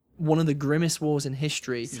is one of the grimmest wars in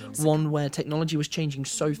history, one where technology was changing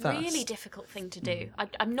so fast. Really difficult thing to do.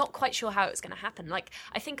 I'm not quite sure how it was going to happen.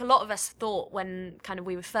 I think a lot of us thought when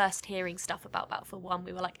we were first hearing stuff about Battlefield 1,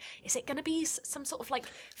 we were like, is it going to be some sort of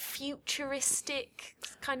futuristic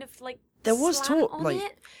kind of there was slant talk on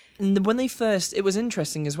it? And when they first, it was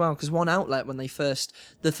interesting as well, because one outlet, when the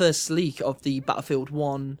first leak of the Battlefield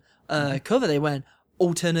 1 cover, they went,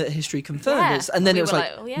 alternate history confirmed. Yeah. And then We it was were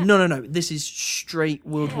like, oh, yeah. no, this is straight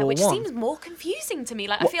World War Which One. seems more confusing to me.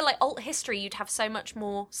 I feel like alt history, you'd have so much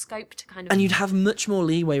more scope to kind of... And you'd have much more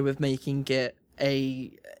leeway with making it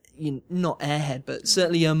not Airhead, but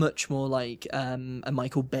certainly a much more a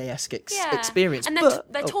Michael Bay-esque experience. And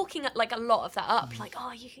they're talking a lot of that up,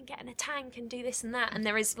 you can get in a tank and do this and that, and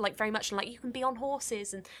there is very much you can be on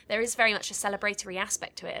horses, and there is very much a celebratory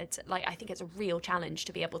aspect to it. It's I think it's a real challenge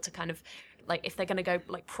to be able to kind of if they're going to go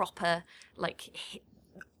proper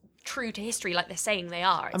true to history like they're saying they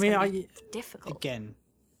are. It's be difficult. Again,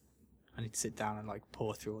 I need to sit down and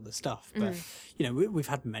pour through all the stuff. But we've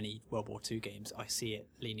had many World War II games. I see it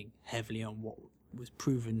leaning heavily on what was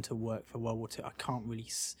proven to work for World War II. I can't really.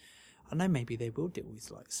 I know maybe they will do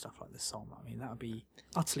with stuff like the Somme. I mean, that would be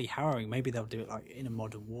utterly harrowing. Maybe they'll do it in a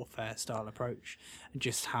modern warfare style approach and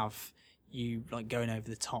just have you going over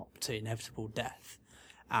the top to inevitable death,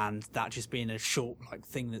 and that just being a short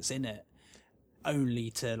thing that's in it, only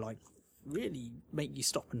to really make you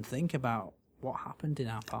stop and think about what happened in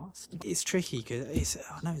our past. It's tricky because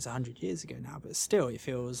I know it's 100 years ago now, but still it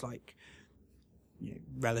feels like, you know,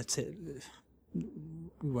 relative.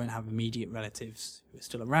 We won't have immediate relatives who are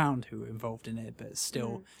still around who were involved in it, but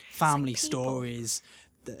still family stories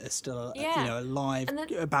that are still you know, alive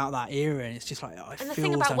about that era, and it's just like I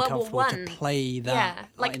feel uncomfortable to play that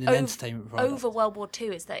like in an entertainment product. Over World War II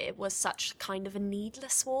is that it was such kind of a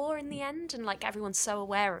needless war in the end, and like everyone's so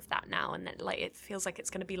aware of that now, and that, like, it feels like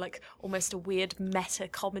it's going to be like almost a weird meta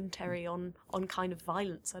commentary on kind of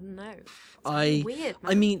violence. I don't know. It's weird,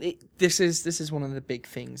 man. I mean, this is one of the big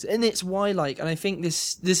things, and it's why, like, and I think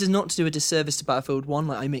this is not to do a disservice to Battlefield 1.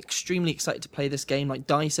 Like, I'm extremely excited to play this game. Like,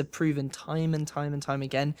 DICE have proven time and time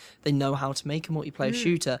again they know how to make a multiplayer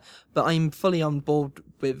shooter, but I'm fully on board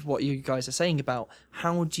with what you guys are saying about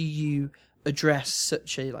how do you address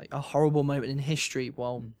such a horrible moment in history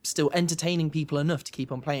while still entertaining people enough to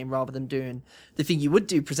keep on playing, rather than doing the thing you would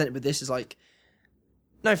do presented with this is like,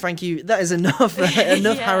 no, thank you. That is enough.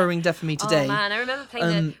 Enough harrowing death for me today. Oh man, I remember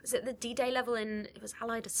playing was it the D-Day level it was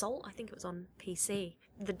Allied Assault? I think it was on PC.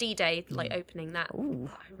 The D-Day opening that. Ooh.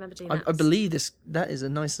 I remember doing that. I believe that is a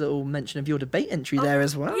nice little mention of your debate entry there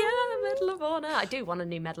as well. Yeah, Medal of Honor. I do want a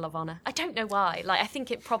new Medal of Honor. I don't know why. Like, I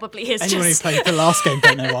think it probably is Anyone just... who played the last game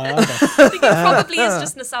don't know why either. I think it probably is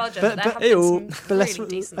just nostalgia. But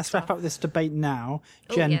let's wrap up this debate now.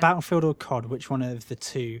 Jen, Battlefield or COD? Which one of the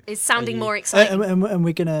two is sounding more exciting? And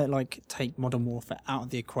we're gonna take Modern Warfare out of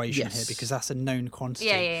the equation here, because that's a known quantity.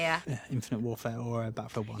 Yeah. Infinite Warfare or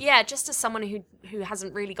Battlefield 1. Yeah, just as someone who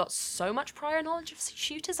hasn't really got so much prior knowledge of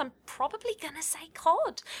shooters, I'm probably gonna say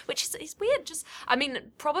COD, which is weird. I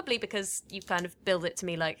mean, probably because you kind of build it to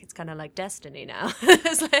me like it's kind of like Destiny now.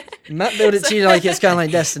 Matt built it to you like it's kind of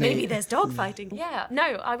like Destiny. Maybe there's dogfighting. Yeah, no,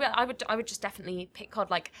 I would just definitely pick COD.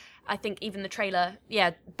 Like, I think even the trailer,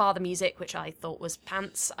 bar the music, which I thought was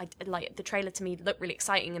pants. The trailer to me looked really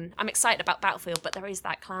exciting, and I'm excited about Battlefield, but there is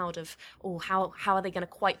that cloud of, how are they going to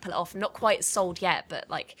quite pull it off? I'm not quite sold yet, but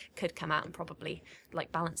could come out and probably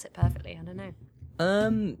balance it perfectly. I don't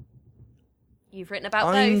know. You've written about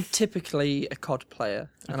both. I'm typically a COD player,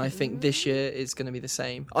 and I think this year is going to be the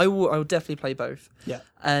same. I will definitely play both. Yeah.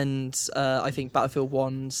 And I think Battlefield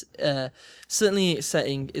 1's certainly its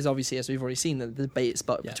setting is obviously, as we've already seen, the debate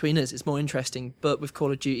between us. It's more interesting. But with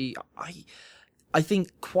Call of Duty, I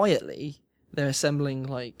think quietly they're assembling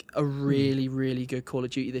a really, really good Call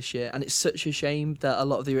of Duty this year. And it's such a shame that a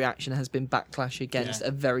lot of the reaction has been backlash against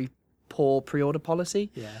a very poor pre-order policy.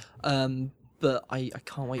 Yeah. But I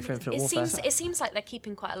can't wait for Infinite Warfare. It seems like they're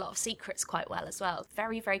keeping quite a lot of secrets quite well as well.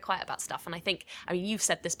 Very, very quiet about stuff. And I think, you've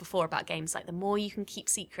said this before about games, the more you can keep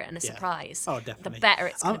secret and a surprise, the better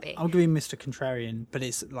it's going to be. I'm going to be Mr. Contrarian, but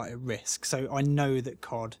it's a risk. So I know that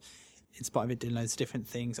COD, in spite of it doing loads of different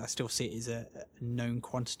things, I still see it as a known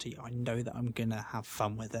quantity. I know that I'm going to have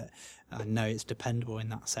fun with it. I know it's dependable in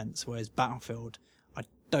that sense. Whereas Battlefield, I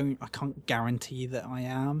can't guarantee that I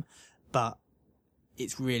am, but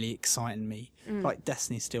it's really exciting me.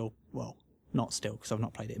 Destiny still, well, not still, because I've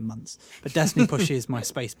not played it in months, but Destiny pushes my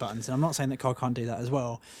space buttons, and I'm not saying that COD can't do that as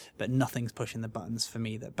well, but nothing's pushing the buttons for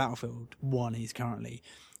me that Battlefield 1 is currently.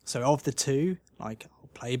 So of the two, I'll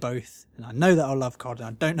play both, and I know that I'll love COD, and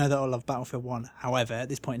I don't know that I'll love Battlefield 1. However, at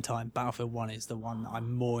this point in time, Battlefield 1 is the one that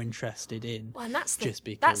I'm more interested in. Well, and that's the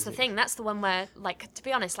thing. That's the one where, to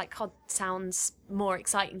be honest, COD sounds more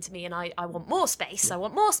exciting to me, and I want more space. I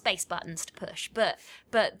want more space buttons to push. But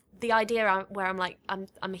the idea where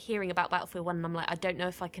I'm hearing about Battlefield 1, and I'm I don't know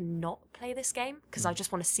if I can not play this game, because I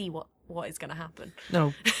just want to see what is going to happen.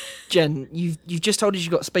 No, Jen, you've just told us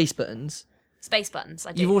you've got space buttons. Space buttons,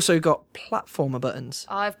 I do. You've also got platformer buttons.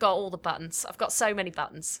 I've got all the buttons. I've got so many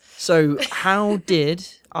buttons. So how did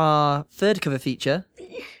our third cover feature,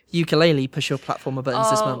 Yooka-Laylee, push your platformer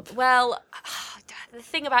buttons this month? Well, the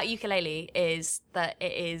thing about Yooka-Laylee is that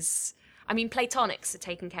it is... Playtonics are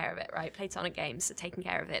taking care of it, right? Playtonic Games are taking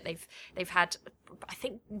care of it. They've had, I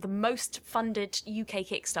think, the most funded UK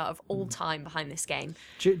Kickstarter of all time behind this game.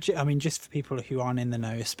 Just for people who aren't in the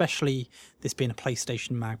know, especially this being a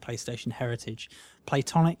PlayStation mag, PlayStation heritage,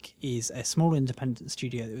 Playtonic is a small independent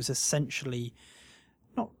studio that was essentially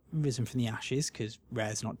not risen from the ashes, because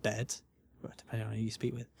Rare's not dead. Depending on who you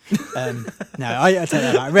speak with. No, I take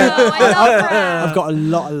that back. Rare, I've got a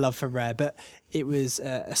lot of love for Rare, but it was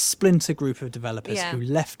a splinter group of developers who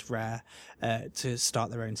left Rare to start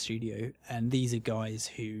their own studio, and these are guys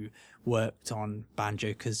who worked on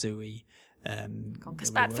Banjo-Kazooie, Conker's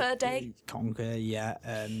Bad Fur Day,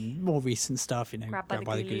 Conker, more recent stuff, Grab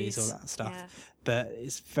by the Ghoulies, all that stuff. Yeah. But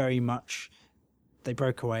it's very much... They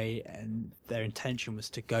broke away, and their intention was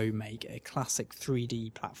to go make a classic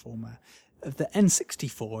 3D platformer of the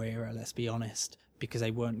N64 era, let's be honest, because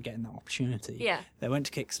they weren't getting that opportunity. Yeah. They went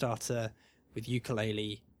to Kickstarter with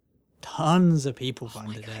Yooka-Laylee. Tons of people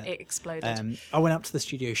funded it. It exploded. I went up to the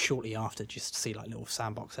studio shortly after just to see like little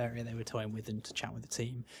sandbox area they were toying with and to chat with the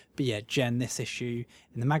team. But yeah, Jen, this issue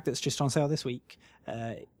in the mag that's just on sale this week,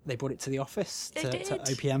 they brought it to the office to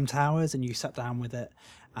OPM Towers, and you sat down with it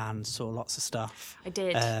and saw lots of stuff. I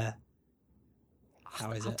did.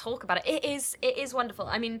 How is I'll it? talk about it. It is wonderful.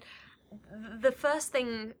 I mean, the first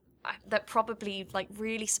thing that probably like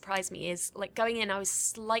really surprised me is like going in, I was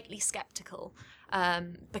slightly skeptical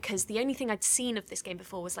because the only thing I'd seen of this game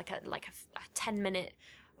before was like a 10-minute,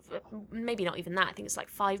 maybe not even that. I think it's like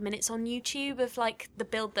 5 minutes on YouTube of like the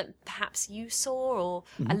build that perhaps you saw, or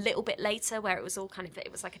a little bit later where it was all kind of,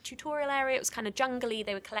 it was like a tutorial area. It was kind of jungly.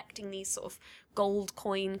 They were collecting these sort of gold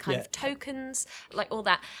coin kind of tokens, like all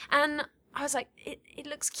that. And I was like, it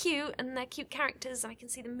looks cute, and they're cute characters, and I can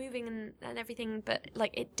see them moving and everything, but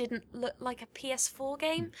like it didn't look like a PS4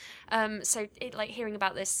 game. So it, like hearing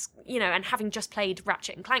about this, you know, and having just played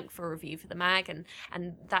Ratchet and Clank for a review for the mag, and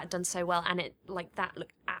that had done so well, and it like that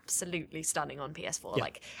looked absolutely stunning on PS4. Yeah.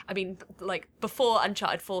 Like, I mean, like before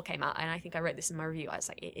Uncharted 4 came out, and I think I wrote this in my review, I was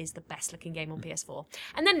like, it is the best looking game on PS4.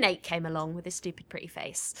 And then Nate came along with his stupid pretty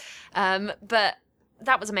face, but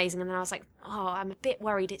that was amazing. And then I was like, oh, I'm a bit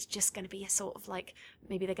worried it's just going to be a sort of like,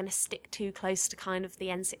 maybe they're going to stick too close to kind of the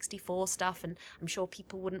N64 stuff, and I'm sure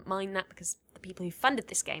people wouldn't mind that because the people who funded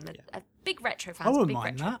this game are big retro fans. I wouldn't big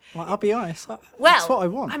mind retro. that. Like, I'll be honest. That's Well, what I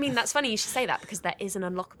want. I mean, that's funny you should say that, because there is an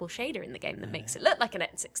unlockable shader in the game that makes it look like an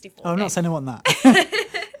N64 I'm game. not saying I want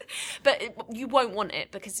that. But you won't want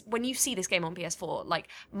it, because when you see this game on PS4, like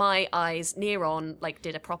my eyes near on like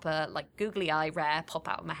did a proper like googly eye rare pop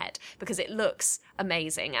out of my head, because it looks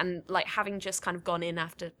amazing. And like having just kind of gone in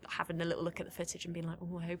after having a little look at the footage and being like,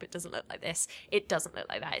 oh, I hope it doesn't look like this. It doesn't look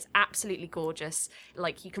like that. It's absolutely gorgeous.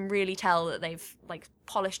 Like you can really tell that they've like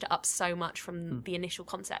polished it up so much from the initial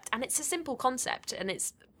concept. And it's a simple concept, and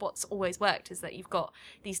it's what's always worked is that you've got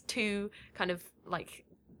these two kind of like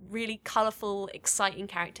really colourful, exciting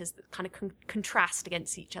characters that kind of contrast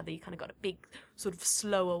against each other. You kind of got a big, sort of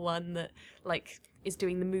slower one that like is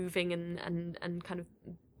doing the moving and kind of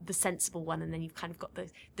the sensible one, and then you've kind of got the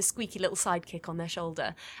squeaky little sidekick on their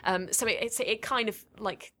shoulder. So it kind of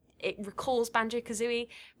like it recalls Banjo-Kazooie,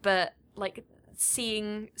 but like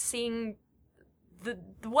seeing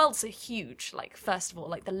the worlds are huge. Like first of all,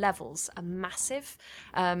 like the levels are massive,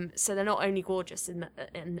 so they're not only gorgeous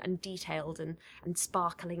and detailed and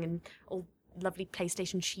sparkling and all lovely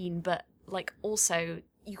PlayStation sheen, but like also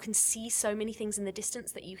you can see so many things in the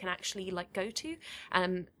distance that you can actually like go to.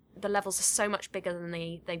 The levels are so much bigger than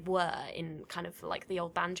they were in kind of like the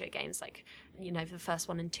old Banjo games, like, you know, the first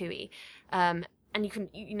one and 2E. And you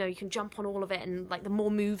can jump on all of it, and like the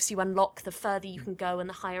more moves you unlock, the further you can go, and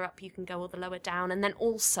the higher up you can go, or the lower down. And then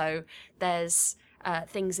also there's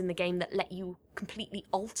things in the game that let you completely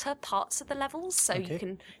alter parts of the levels, so you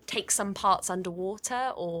can take some parts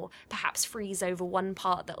underwater, or perhaps freeze over one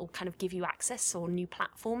part that will kind of give you access or new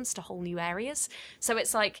platforms to whole new areas. So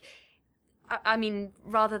it's like, I mean,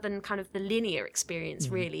 rather than kind of the linear experience,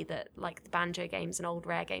 really, that like the Banjo games and old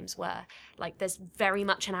Rare games were, like there's very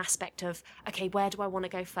much an aspect of, okay, where do I want to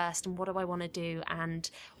go first, and what do I want to do,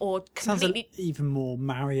 or completely... Sounds even more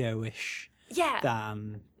Mario-ish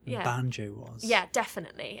than Banjo was. Yeah,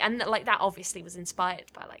 definitely. And like that obviously was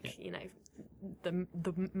inspired by like, you know,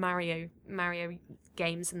 the Mario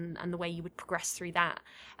games and the way you would progress through that.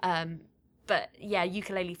 But yeah,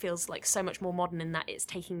 Yooka-Laylee feels like so much more modern in that it's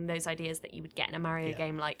taking those ideas that you would get in a Mario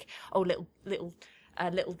game, like, oh, little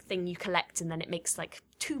thing you collect, and then it makes like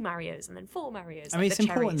 2 Marios and then 4 Marios. I mean, like it's the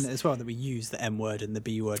important cherries. as well that we use the M word and the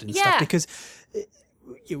B word and stuff, because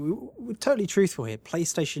we're totally truthful here.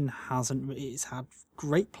 PlayStation it's had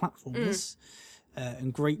great platformers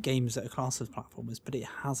and great games that are classed as platformers, but it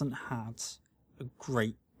hasn't had a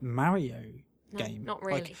great Mario game. Not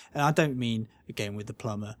really. Like, and I don't mean a game with the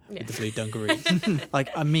plumber with the blue dungarees. Like,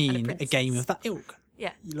 I mean a game of that ilk.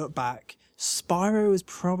 Yeah. You look back, Spyro was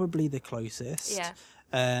probably the closest.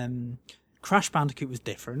 Yeah. Crash Bandicoot was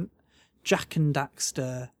different. Jak and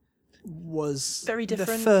Daxter was very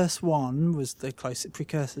different. The first one was the closest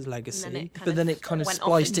Precursor's Legacy, but then it kind of went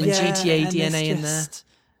spliced in off into GTA DNA in there.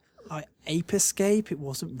 Like Ape Escape, it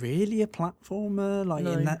wasn't really a platformer, like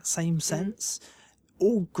in that same sense.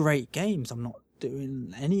 All great games. I'm not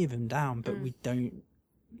doing any of them down, but we don't.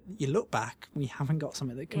 You look back, we haven't got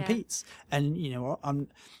something that competes. And you know what? I'm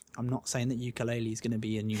not saying that Yooka-Laylee is going to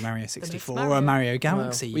be a new Mario 64 or a Mario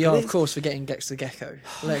Galaxy. Well, we are, of course, forgetting Gex the Gecko.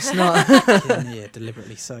 Let's not. Yeah,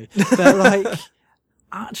 deliberately so. But like,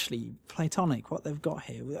 actually, Platonic, what they've got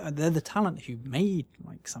here, they're the talent who made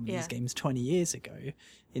like some of these games 20 years ago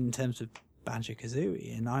in terms of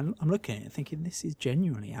Banjo-Kazooie, and I'm looking at it thinking this is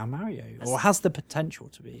genuinely our Mario, or has the potential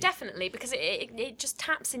to be. Definitely, because it just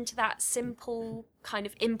taps into that simple kind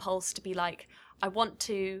of impulse to be like, I want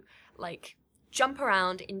to like jump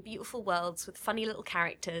around in beautiful worlds with funny little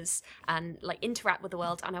characters and like interact with the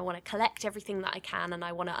world, and I want to collect everything that I can, and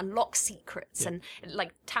I want to unlock secrets, and it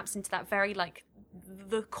like taps into that very like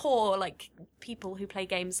the core like people who play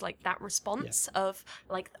games, like that response of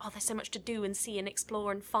like, oh, there's so much to do and see and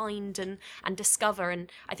explore and find and discover.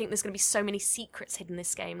 And I think there's going to be so many secrets hidden in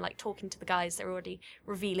this game. Like talking to the guys, they're already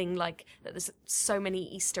revealing like that there's so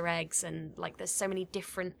many Easter eggs, and like there's so many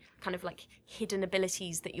different kind of like hidden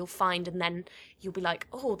abilities that you'll find, and then you'll be like,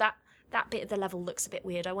 oh, that bit of the level looks a bit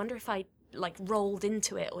weird. I wonder if I like rolled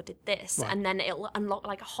into it or did this, and then it'll unlock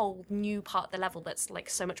like a whole new part of the level that's like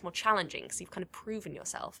so much more challenging because you've kind of proven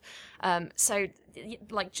yourself. So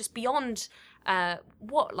like just beyond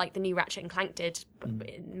what like the new Ratchet and Clank did,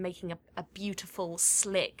 making a beautiful,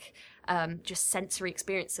 slick, just sensory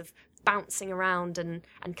experience of bouncing around and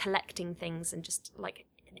collecting things and just like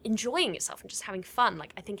enjoying yourself and just having fun.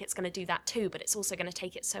 Like I think it's going to do that too, but it's also going to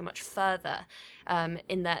take it so much further,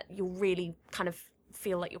 in that you'll really kind of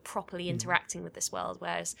feel like you're properly interacting with this world.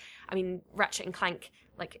 Whereas, I mean, Ratchet and Clank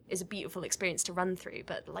like is a beautiful experience to run through,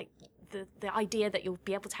 but like the idea that you'll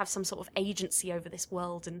be able to have some sort of agency over this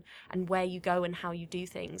world and where you go and how you do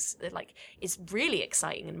things, like, is really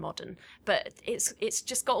exciting and modern. But it's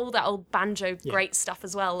just got all that old Banjo great stuff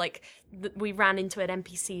as well. Like we ran into an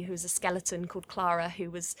NPC who was a skeleton called Clara,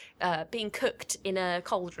 who was being cooked in a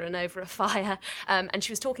cauldron over a fire, and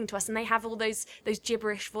she was talking to us, and they have all those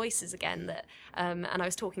gibberish voices again that and I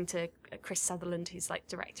was talking to Chris Sutherland, who's like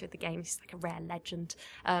director of the game. He's like a rare legend,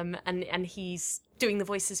 and he's doing the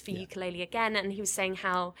voices for Yooka-Laylee again, and he was saying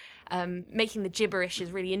how making the gibberish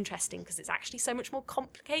is really interesting because it's actually so much more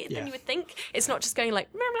complicated than you would think. It's not just going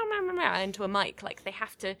like meow, meow, meow, meow, into a mic. Like they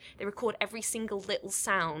record every single little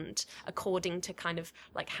sound according to kind of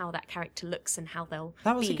like how that character looks and how they'll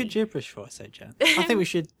That was be. a good gibberish voice, though, Jen. I think we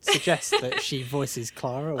should suggest that she voices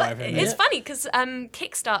Clara or whatever. It's funny because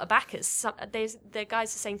Kickstarter backers, the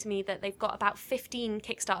guys are saying to me that they've got about 15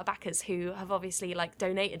 Kickstarter backers who have obviously like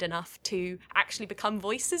donated enough to actually become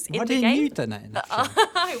voices in Why the game. didn't you donate enough?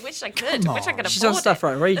 I wish I could. I wish I could afford She's done stuff it.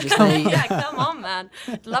 outrageously. Yeah, come on, man.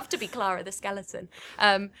 I'd love to be Clara the skeleton.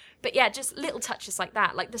 But yeah, just little touches like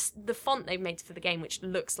that. Like the font they've made for the game, which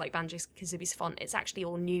looks like Banjo-Kazooie's font, it's actually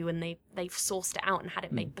all new, and they've sourced it out and had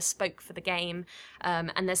it made bespoke for the game.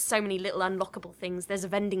 And there's so many little unlockable things. There's a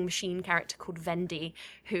vending machine character called Vendy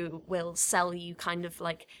who will sell you kind of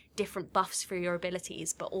like different buffs for your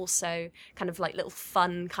abilities, but also kind of like little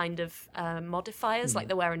fun kind of modifiers like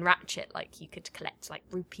there were in Ratchet. Like you could collect like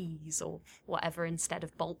rupees or whatever instead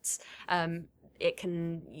of bolts. It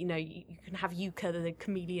can, you can have Yuka the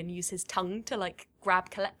chameleon use his tongue to like grab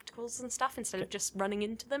collectibles and stuff instead of just running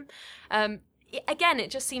into them. Again, it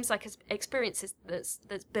just seems like an experience that's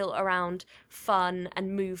built around fun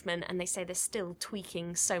and movement, and they say they're still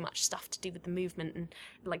tweaking so much stuff to do with the movement and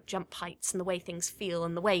like jump heights and the way things feel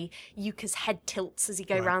and the way Yuka's head tilts as he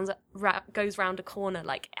goes round a corner.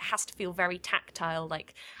 Like it has to feel very tactile.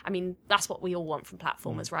 Like, I mean, that's what we all want from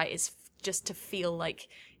platformers, right? Is just to feel like,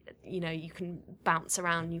 you can bounce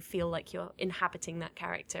around and you feel like you're inhabiting that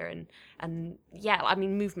character, and yeah, I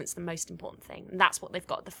mean, movement's the most important thing, and that's what they've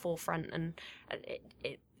got at the forefront, and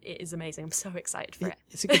it is amazing. I'm so excited for it.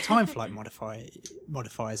 It's a good time for like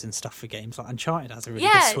modifiers and stuff for games. Like Uncharted has a really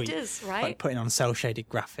good suite. Yeah, it is, right? Like putting on cell shaded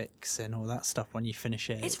graphics and all that stuff when you finish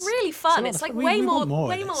it. It's really fun. It's like way more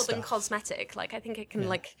than stuff. cosmetic. Like I think it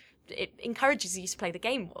can it encourages you to play the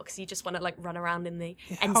game more because you just want to like run around in the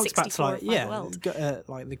N64 world.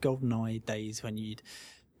 Like the GoldenEye days when you'd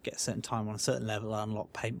get a certain time on a certain level,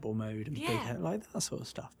 unlock paintball mode and like that sort of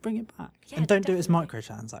stuff. Bring it back, and don't do it as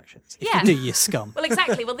microtransactions. If you do, you scum. Well,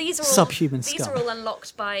 exactly. Well, these are all subhuman These scum. are all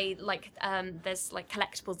unlocked by like there's like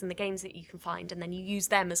collectibles in the games that you can find, and then you use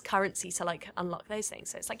them as currency to like unlock those things.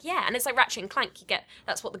 So it's like and it's like Ratchet and Clank.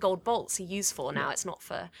 That's what the gold bolts are used for now. It's not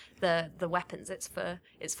for the weapons. It's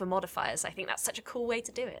for modifiers. I think that's such a cool way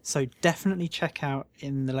to do it. So definitely check out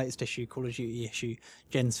in the latest issue, Call of Duty issue,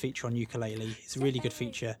 Jen's feature on Yooka-Laylee. It's a really good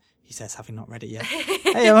feature. he says, having not read it yet.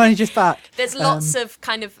 Hey, I'm only just back. There's lots of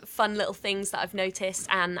kind of fun little things that I've noticed,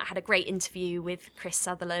 and I had a great interview with Chris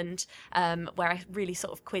Sutherland where I really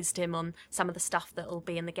sort of quizzed him on some of the stuff that will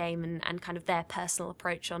be in the game and kind of their personal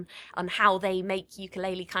approach on how they make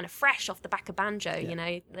Yooka-Laylee kind of fresh off the back of Banjo. You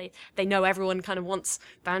know, they know everyone kind of wants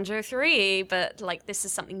Banjo 3, but like this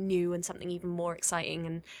is something new and something even more exciting.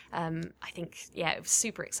 And I think, yeah, it was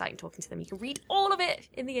super exciting talking to them. You can read all of it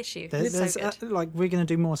in the issue. It's so good. Like we're going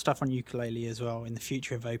to do more stuff on Yooka-Laylee as well in the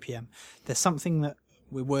future of OPM. There's something that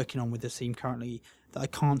we're working on with the team currently that I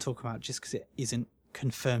can't talk about just because it isn't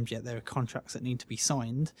confirmed yet. There are contracts that need to be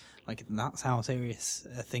signed. Like that's how serious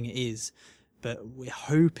a thing it is. But we're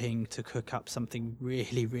hoping to cook up something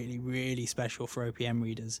really, really, really special for OPM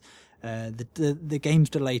readers. The game's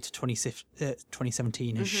delay to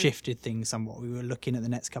 2017 has shifted things somewhat. We were looking at the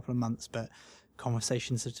next couple of months, but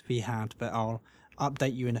conversations are to be had. But I'll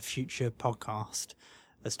update you in a future podcast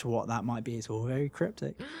as to what that might be. It's all very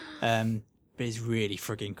cryptic, but it's really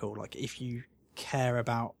frigging cool. Like if you care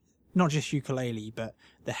about not just Yooka-Laylee, but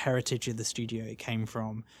the heritage of the studio it came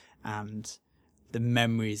from and the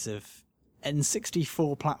memories of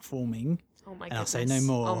N64 platforming, Oh my and goodness. I'll say no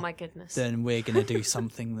more. Oh my goodness. Then we're going to do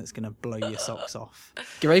something that's going to blow your socks off.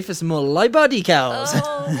 Get ready for some more light bar decals.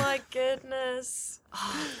 Oh my goodness.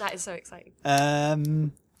 Oh, that is so exciting.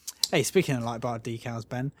 Hey, speaking of light bar decals,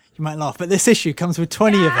 Ben, you might laugh, but this issue comes with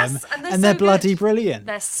 20 of them, and they're so bloody good. brilliant.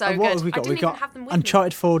 They're so And what good. have we got? I didn't We've even got have them with me.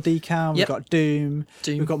 Uncharted 4 decal, Yep. we've got Doom,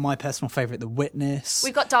 Doom. we've got my personal favourite, The Witness,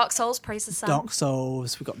 We've got Dark Souls, Praise the Sun. Dark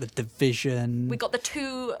Souls, we've got The Division, We got the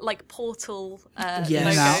two like Portal Yes. In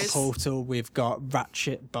and Out logos. Portal, we've got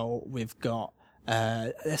Ratchet Bolt, we've got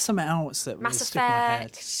there's something else that Mass was sticking in my head.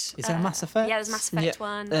 Effect. Is there a Mass Effect? Yeah, there's Mass Effect Yeah.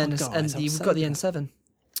 one. And, God, and it's you've so got the good. N7.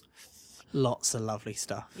 Lots of lovely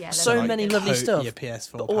stuff. Yeah, they're So really many good. lovely Coat stuff. your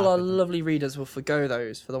PS4 But all our pad with them. lovely readers will forgo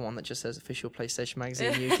those for the one that just says official PlayStation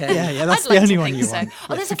Magazine UK. Yeah, that's I'd the like only to one think you so. want. Oh,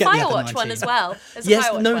 Yeah, there's a forget the other Firewatch one 19. as well. There's a Yes,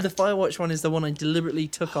 Firewatch no, one. the Firewatch one is the one I deliberately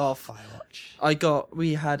took off. Firewatch.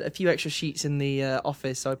 We had a few extra sheets in the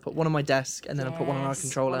office, so I put one on my desk and then I put one on our Yes,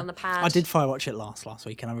 controller. one on the pad. I did Firewatch it last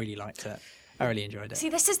week, and I really liked it. I really enjoyed it. See,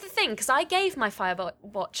 this is the thing, because I gave my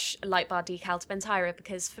Firewatch light bar decal to Bentira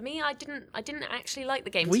because for me, I didn't actually like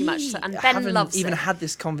the game too much, and Ben haven't loves even it. had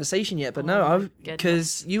this conversation yet, but Oh no, my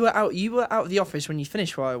because you were out of the office when you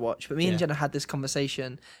finished Firewatch, but me and Yeah. Jenna had this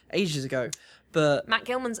conversation ages ago. But Matt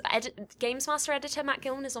Gilman's Games Master editor. Matt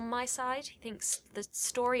Gilman is on my side. He thinks the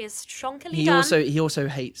story is shonkily he done. also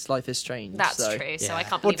hates Life is Strange. That's so. true. So Yeah. I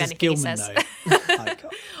can't What believe does anything Gilman he says. know? Like,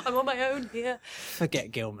 I'm on my own here.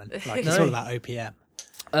 forget Gilman. Like, No. it's all about OPM.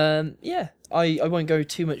 Yeah, I won't go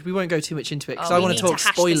too much. We won't go too much into it because Oh, I we want need to talk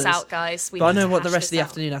hash spoilers. this out, guys. We But I need know to what the hash rest of the this out.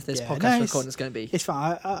 afternoon after this Yeah, podcast no, it's- recording is going to be. It's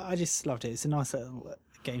fine. I just loved it. It's a nice little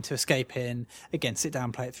game to escape in. Again, sit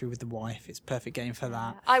down, play it through with the wife. It's a perfect game for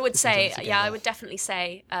that. I would Just enjoy say, it yeah, I together. would definitely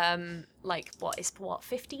say, like, what,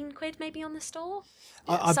 15 quid maybe on the store?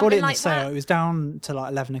 I bought Something it in like the sale. that. It was down to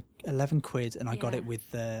like 11 quid, and I got Yeah. it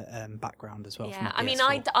with the background as well. from Yeah, the I mean,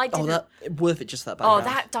 PS4. I didn't. Oh, that worth it just that Oh, background.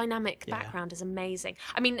 that dynamic Yeah. background is amazing.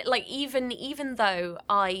 I mean, like even though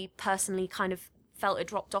I personally kind of felt it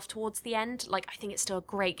dropped off towards the end, like I think it's still a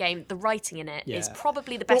great game. The writing in it is Yeah.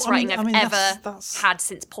 probably the Well, best I mean- writing I mean, I've that's- ever that's- had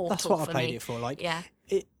since Portal. That's what I for played me. it for. Like, Yeah.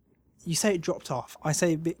 you say it dropped off. I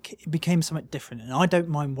say it became something different, and I don't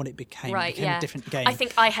mind what it became. Right, It became yeah. a different game. I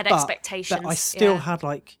think I had But- expectations. But I still yeah. had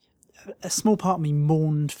like a small part of me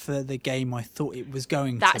mourned for the game I thought it was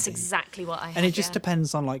going That's to be. exactly what I had. And it just yeah.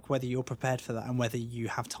 depends on like whether you're prepared for that and whether you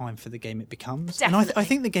have time for the game it becomes. And Definitely, I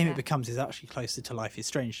think the game yeah. it becomes is actually closer to Life is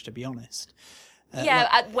Strange, to be honest.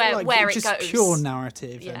 Yeah, where it just goes. pure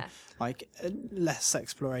narrative Yeah. and like less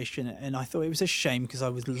exploration. And I thought it was a shame because I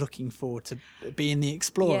was looking forward to being the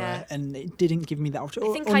explorer, Yeah. and it didn't give me that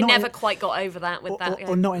opportunity. I think I never quite got over that with that.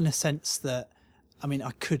 or not in a sense that. I mean,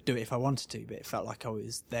 I could do it if I wanted to, but it felt like I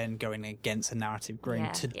was then going against a narrative grain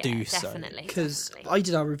yeah, to yeah, do so. definitely. Because definitely. I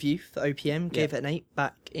did our review for OPM, gave Yeah. it an 8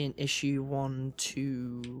 back in issue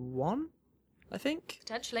 121, I think.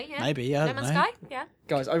 Potentially, yeah. Maybe, I No don't Man's know. Sky, yeah.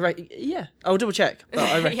 Guys, I'll double check, but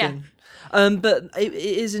I reckon. But it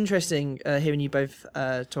is interesting hearing you both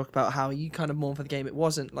talk about how you kind of mourn for the game. It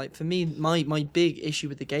wasn't like for me. My big issue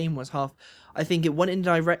with the game was I think it went in a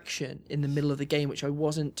direction in the middle of the game which I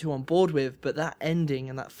wasn't too on board with. But that ending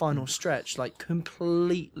and that final stretch like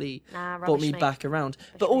completely brought rubbish, me mate. back around.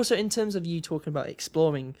 But also in terms of you talking about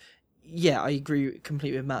exploring. Yeah, I agree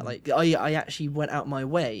completely with Matt. Like, I actually went out my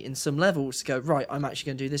way in some levels to go, right, I'm actually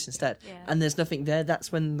going to do this instead. Yeah. And there's nothing there.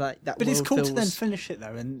 That's when that But world it's cool feels... to then finish it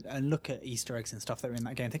though and look at Easter eggs and stuff that are in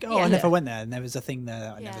that game. Think, oh, Yeah. I never Yeah. went there, and there was a thing there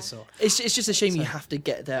that I Yeah. never saw. It's just a shame you have to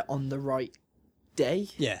get there on the right day.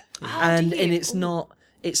 Yeah. And do you?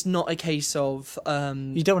 it's not a case of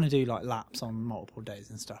You don't want to do like laps on multiple days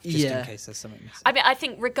and stuff, just in case there's something missing. I mean, I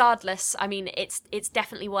think regardless, I mean, it's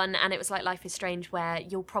definitely one, and it was like Life is Strange, where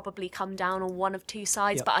you'll probably come down on one of two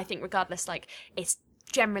sides. Yep. But I think regardless, like, it's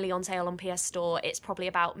generally on sale on PS Store. It's probably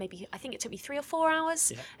about I think it took me 3 or 4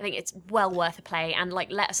 hours. Yeah. I think it's well worth a play, and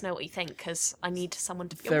like, let us know what you think, because I need someone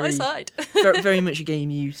to be on my Very- side. very much a game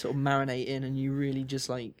you sort of marinate in, and you really just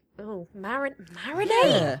like Oh, marinate?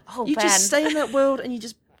 yeah. Oh, you Ben. just stay in that world and you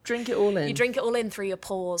just drink it all in. You drink it all in through your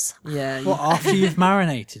pores. Yeah. Well, after you've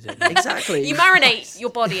marinated it. Exactly. You marinate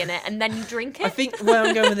your body in it, and then you drink it. I think where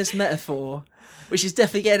I'm going with this metaphor, which is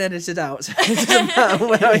definitely getting edited out, so it doesn't matter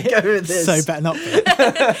where I go with this. So better not be.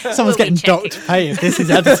 Someone's We'll be getting checking. docked pay if this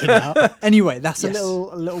is edited out. Anyway, that's Yes. a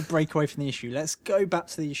little breakaway from the issue. Let's go back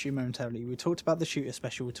to the issue momentarily. We talked about the shooter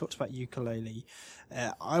special. We talked about Yooka-Laylee.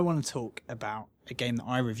 I want to talk about a game that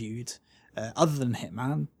I reviewed, other than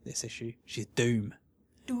Hitman, this issue, which is Doom.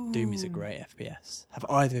 Doom is a great FPS. Have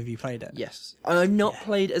either of you played it? Yes. I've not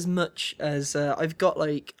played as much as I've got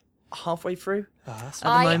like halfway through That's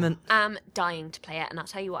at the moment. I am dying to play it, and I'll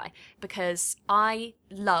tell you why. Because I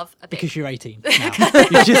love a bit. because you're 18 now.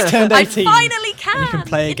 You just turned 18. I finally can. And you can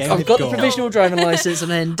play a game I've with got the God. provisional driving license and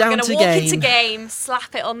then down I'm to gonna walk game. into game,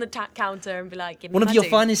 slap it on the counter, and be like, "Give me One of my your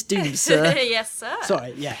Doom." finest Dooms, sir. Yes, sir.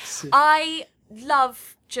 Sorry, yes. I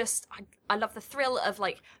love I love the thrill of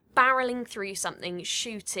like barreling through something,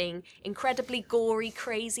 shooting, incredibly gory,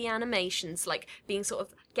 crazy animations, like being sort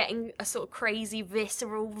of getting a sort of crazy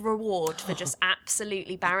visceral reward for just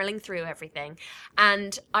absolutely barreling through everything.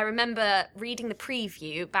 And I remember reading the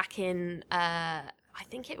preview back in I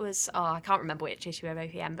think it was, I can't remember which issue of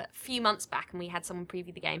OPM, but a few months back, and we had someone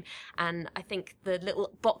preview the game, and I think the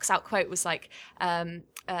little box out quote was like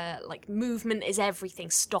movement is everything,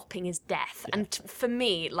 stopping is death. Yeah. And for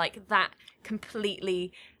me, like, that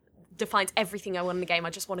completely defines everything I want in the game. I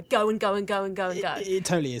just want to go and go and go and go and go. It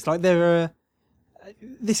totally is. Like, there are...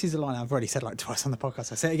 This is a line I've already said like twice on the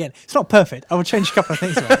podcast. I say it again. It's not perfect. I will change a couple of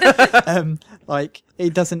things about it. Like,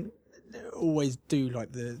 it doesn't always do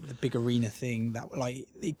like the big arena thing that like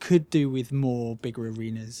it could do with more bigger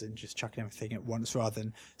arenas and just chucking everything at once rather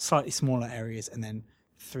than slightly smaller areas and then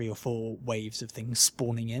 3 or 4 waves of things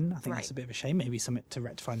spawning in. I think that's a bit of a shame. Maybe something to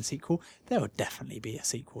rectify in the sequel. There will definitely be a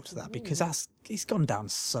sequel to that because it's gone down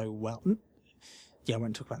so well. Yeah, I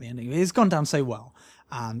won't talk about the ending. It's gone down so well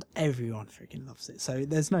and everyone freaking loves it. So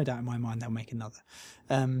there's no doubt in my mind they'll make another.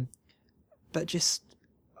 But just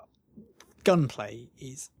gunplay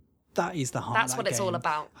is the heart That's of that what it's game. all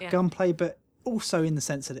about. Yeah. Gunplay, but also in the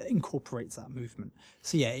sense that it incorporates that movement.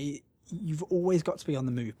 So yeah, you've always got to be on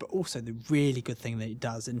the move, but also the really good thing that it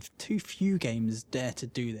does, and too few games dare to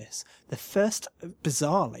do this. The first,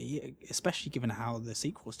 bizarrely, especially given how the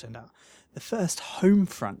sequels turned out, the first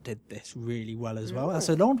Homefront did this really well as well.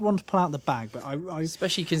 So I don't want to pull out the bag, but I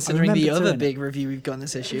Especially considering the remember other doing big review we've got in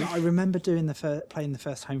this issue. I remember doing playing the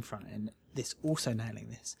first Homefront, and this also nailing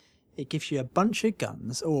this. It gives you a bunch of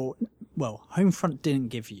guns, or, well, Homefront didn't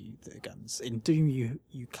give you the guns. In Doom, you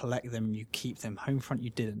collect them, you keep them. Homefront, you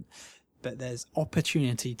didn't. But there's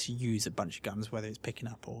opportunity to use a bunch of guns, whether it's picking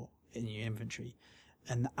up or in your inventory.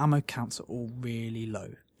 And the ammo counts are all really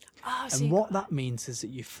low. Oh, so And what that means is that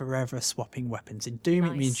you're forever swapping weapons. In Doom,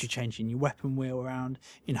 it means you're changing your weapon wheel around.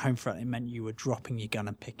 In Homefront, it meant you were dropping your gun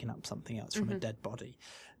and picking up something else from a dead body.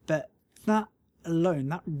 But that alone,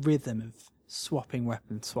 that rhythm of swapping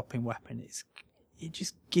weapon, it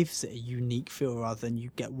just gives it a unique feel rather than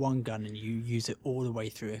you get one gun and you use it all the way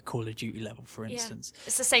through a Call of Duty level, for instance.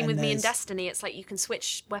 It's the same And with me in there's- Destiny. It's like you can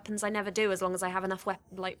switch weapons. I never do as long as I have enough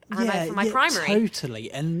ammo for my primary.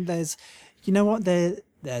 Totally. And there's, you know what,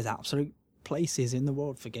 there's absolute places in the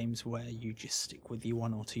world for games where you just stick with your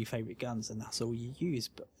 1 or 2 favourite guns and that's all you use.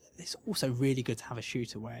 But it's also really good to have a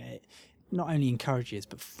shooter where it not only encourages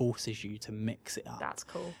but forces you to mix it up. That's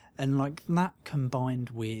cool. And like that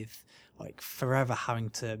combined with like forever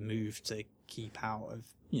having to move to keep out of,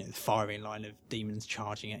 you know, the firing line of demons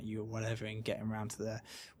charging at you or whatever and getting around to the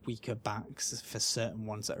weaker backs for certain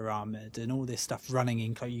ones that are armoured and all this stuff running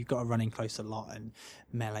in close. You've got to run in close a lot and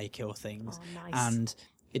melee kill things. Oh, nice. And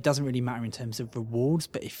it doesn't really matter in terms of rewards,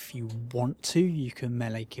 but if you want to, you can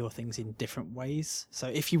melee kill things in different ways. So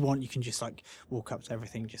if you want, you can just like walk up to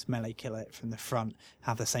everything, just melee kill it from the front,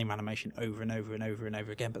 have the same animation over and over and over and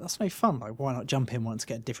over again. But that's no fun. Like, why not jump in once,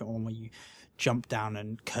 get a different one where you jump down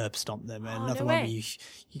and curb stomp them, and another one where you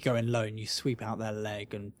go in low and you sweep out their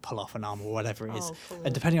leg and pull off an arm or whatever it is. Cool.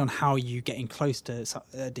 And depending on how you get in close to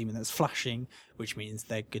a demon that's flashing, which means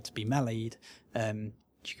they're good to be meleeed,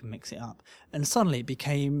 you can mix it up. And suddenly it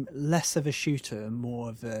became less of a shooter and more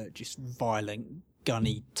of a just violent,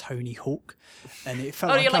 gunny Tony Hawk. And it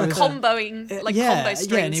felt you're like comboing, combo strings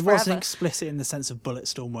and it forever. wasn't explicit in the sense of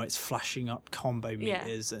Bulletstorm where it's flashing up combo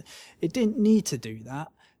meters. It didn't need to do that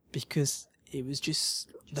because it was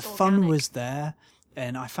just the fun organic. was there.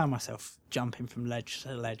 And I found myself jumping from ledge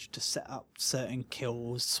to ledge to set up certain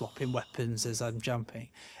kills, swapping weapons as I'm jumping.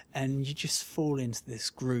 And you just fall into this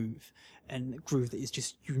groove. And a groove that is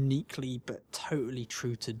just uniquely but totally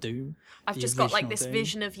true to Doom. I've the just got like original this Doom.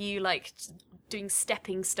 vision of you like doing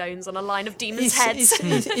stepping stones on a line of demons' heads.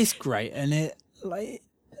 It's great, and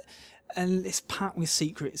it's packed with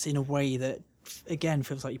secrets in a way that, again,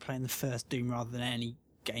 feels like you're playing the first Doom rather than any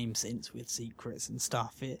game since with secrets and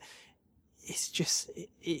stuff. It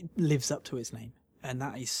lives up to its name, and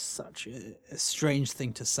that is such a strange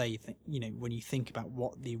thing to say. When you think about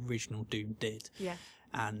what the original Doom did,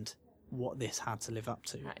 and what this had to live up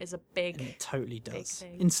to. That is a big, and it totally does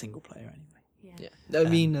thing. in single player anyway. Yeah. I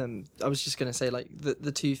mean, I was just going to say, like,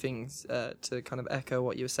 the two things to kind of echo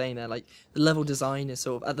what you were saying there. Like, the level design is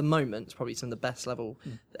sort of, at the moment, it's probably some of the best level,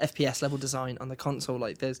 FPS level design on the console.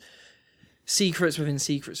 Like, there's secrets within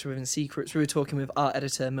secrets within secrets. We were talking with art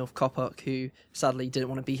editor Milf Kopok, who sadly didn't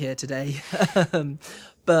want to be here today. And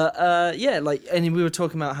we were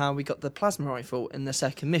talking about how we got the plasma rifle in the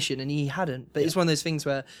second mission, and he hadn't. But it's one of those things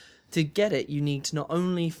where, to get it, you need to not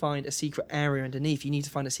only find a secret area underneath, you need to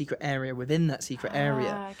find a secret area within that secret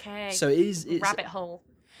area. Okay. So it's rabbit hole.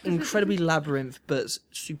 incredibly labyrinth, but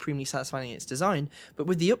supremely satisfying in its design. But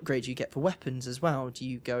with the upgrades you get for weapons as well, do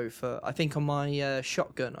you go for? I think on my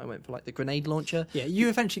shotgun, I went for like the grenade launcher. Yeah, you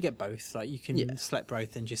eventually get both. Like you can select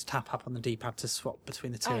both and just tap up on the D-pad to swap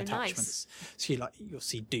between the two attachments. Nice. So you'll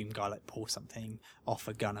see Doom guy like pull something off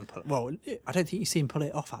a gun and pull it. Well, I don't think you see him pull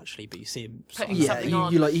it off actually, but you see him.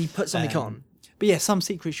 You put something on. But yeah, some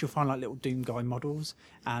secrets you'll find like little Doom guy models,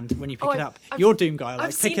 and when you pick it up, your Doom guy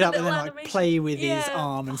like pick it up and then like play with his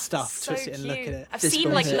arm and stuff, so twist it and look at it. I've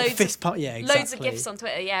seen like loads of exactly. GIFs on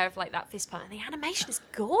Twitter, of like that fist pump, and the animation is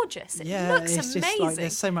gorgeous. It Yeah, looks it's amazing. just like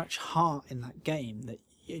there's so much heart in that game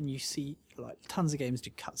and you see like tons of games do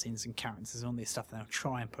cutscenes and characters and all this stuff, and they'll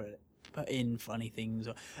try and put in funny things,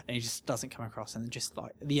 and it just doesn't come across. And just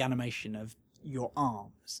like the animation of your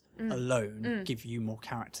arms alone give you more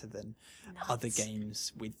character than other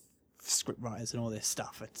games with script writers and all this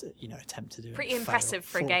stuff attempt to do. Pretty impressive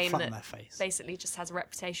for a game that basically just has a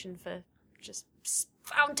reputation for just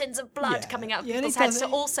fountains of blood coming out of people's heads. To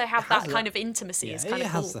also have that kind of intimacy is kind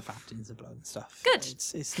of cool. It has the fountains of blood and stuff. Good.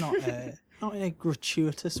 It's not not in a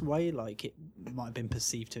gratuitous way like it might have been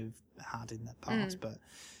perceived to have had in the past, but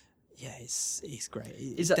yeah, it's great.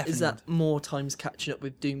 Is that more times catching up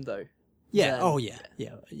with Doom though? Yeah. Oh, yeah.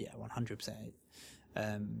 100%.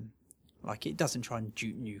 Like it doesn't try and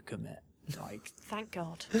Duke Nukem it. Like, thank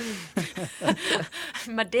God.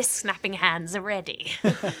 My disc snapping hands are ready.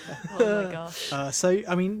 Oh my gosh. So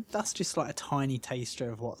I mean, that's just like a tiny taster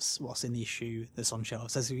of what's in the issue that's on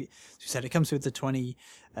shelves. As we said, it comes with the 20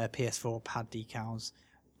 PS4 pad decals.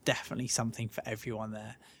 Definitely something for everyone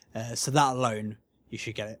there. So that alone, you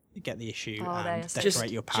should get the issue and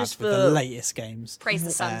decorate your pad with the latest games. Praise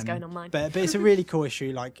the sun's going on mine. But it's a really cool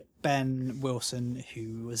issue. Like Ben Wilson,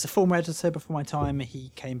 who was a former editor before my time,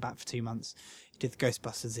 he came back for 2 months. He did the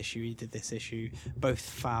Ghostbusters issue, he did this issue, both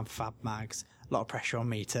fab mags. A lot of pressure on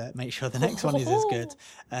me to make sure the next one is as good.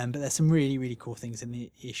 But there's some really, really cool things in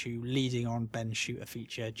the issue, leading on Ben's shooter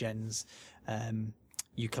feature, Jen's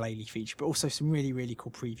ukulele feature, but also some really, really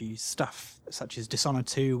cool previews, stuff such as Dishonored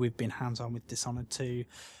 2. We've been hands-on with Dishonored 2.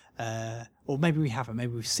 Or maybe we haven't.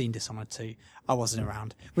 Maybe we've seen Dishonored 2. I wasn't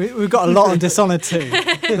around. We've got a lot on Dishonored 2.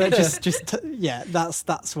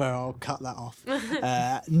 That's where I'll cut that off.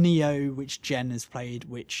 Neo, which Jen has played,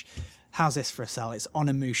 which... How's this for a sell? It's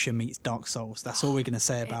Onimusha meets Dark Souls. That's all we're going to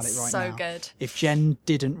say about it right now. So good. If Jen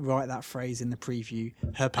didn't write that phrase in the preview,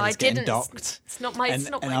 her pen's getting docked. It's not my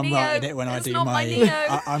Neo. I'm writing it when I do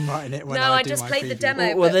my. I'm writing it when I do my. No, I just played the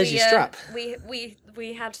demo. Well, there's your strap. We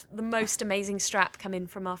had the most amazing strap come in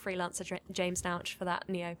from our freelancer James Nouch for that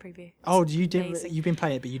Neo preview. Oh, you didn't? You've been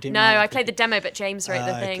playing it, but you didn't. No, I played the demo, but James wrote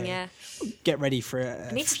the thing. Yeah. Get ready for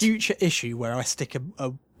a future issue where I stick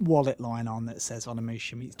a wallet line on that says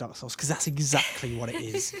Onimusha meets Dark Souls, because that's exactly what it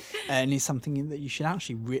is. And it's something that you should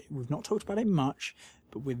actually we've not talked about it much,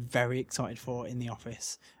 but we're very excited for in the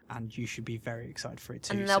office, and you should be very excited for it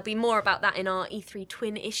too. And there'll be more about that in our E3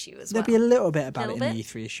 twin issue as well. There'll be a little bit about it in Little the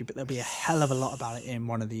E3 issue, but there'll be a hell of a lot about it in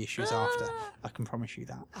one of the issues after. I can promise you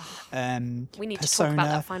that. We need to Persona, talk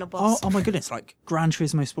about that final boss. Oh my goodness, like Gran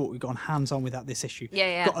Turismo Sport, we've gone hands-on with that this issue.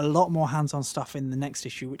 Yeah. Got a lot more hands-on stuff in the next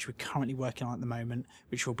issue, which we're currently working on at the moment,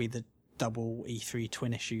 which will be the double E3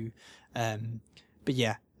 twin issue. But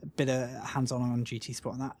yeah, a bit of hands-on GT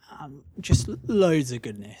Sport and that. Just loads of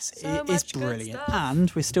goodness. So It's much good brilliant. stuff.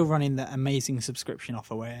 And we're still running the amazing subscription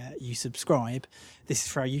offer where you subscribe. This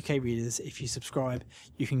is for our UK readers. If you subscribe,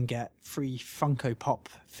 you can get free Funko Pop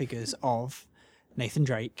figures of Nathan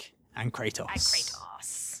Drake and Kratos.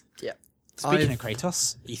 Kratos. Yeah. Speaking of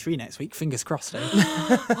Kratos, E3 next week. Fingers crossed. Eh?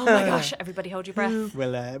 Oh my gosh, everybody hold your breath.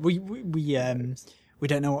 Well, we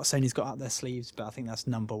don't know what Sony's got up their sleeves, but I think that's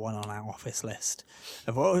number one on our office list.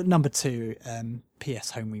 Number two, PS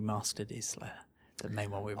Home Remastered is the main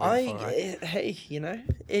one we're waiting for, right? Hey,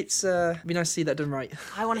 it's it'd be nice to see that done right.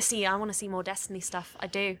 I want to see more Destiny stuff. I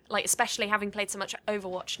do. Like, especially having played so much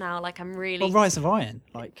Overwatch now, like I'm really... Well, Rise of Iron,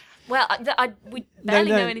 like... Well, we barely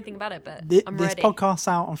No. know anything about it, but I'm this ready. podcast's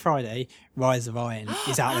out on Friday. Rise of Iron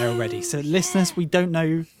is out there already. So, listeners, we don't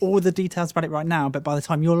know all the details about it right now, but by the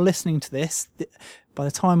time you're listening to this, by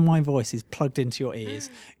the time my voice is plugged into your ears,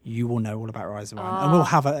 you will know all about Rise of Iron. And we'll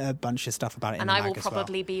have a bunch of stuff about it in And the I mag will as well.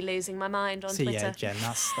 probably be losing my mind on So, Twitter. yeah, Jen,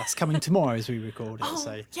 that's coming tomorrow as we record it. Oh,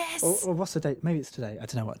 so. yes! Or what's the date? Maybe it's today. I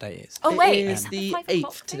don't know what day it is. Oh, wait, It is is that the 5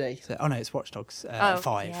 o'clock 8th thing? today. So, no, it's Watch Dogs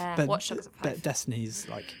 5. yeah, but, Watch Dogs at 5. But Destiny's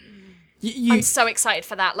like... I'm so excited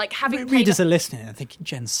for that. Like, having played... Readers are listening and thinking,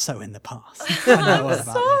 Jen's so in the past. I know all about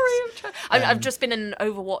Sorry, this. I'm trying. I've just been in an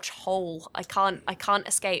Overwatch hole. I can't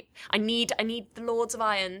escape. I need the Lords of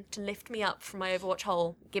Iron to lift me up from my Overwatch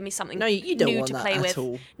hole. Give me something No, you don't new want to that play at with.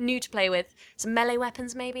 all. New to play with. Some melee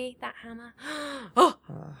weapons, maybe that hammer. Oh,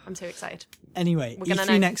 I'm so excited. Anyway, We're gonna E3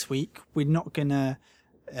 know. next week. We're not going to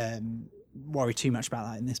worry too much about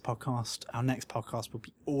that in this podcast. Our next podcast will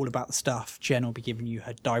be all about the stuff. Jen will be giving you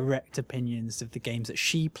her direct opinions of the games that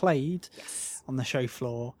she played on the show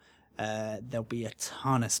floor. There'll be a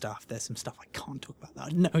ton of stuff. There's some stuff I can't talk about that I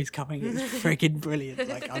know is coming. It's friggin' brilliant.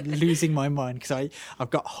 Like, I'm losing my mind because I've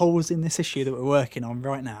got holes in this issue that we're working on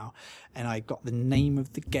right now, and I got the name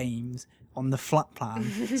of the games on the flat plan,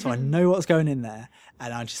 so I know what's going in there,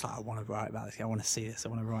 and I'm just like, I want to write about this. I want to see this. I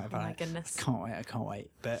want to write about my it. goodness. I can't wait.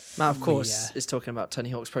 But Matt, of course, is talking about Tony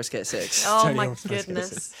Hawk's Pro Skater 6. Oh Tony my Hawk's Pro Skater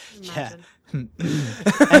goodness. Yeah. Imagine.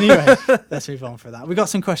 Anyway, let's move on for that. We got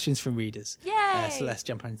some questions from readers. Yay! So let's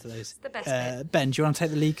jump into those. the best bit. Ben, do you want to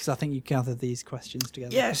take the lead? Because I think you gathered these questions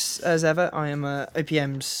together. Yes, as ever, I am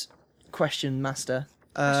OPM's question master.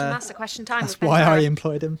 Question master, question time. That's with Ben why I Barrett.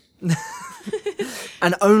 employed him.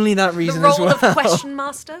 And only that The reason as role well. of question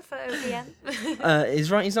master for OPM. His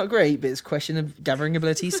writing's not great, but his question of gathering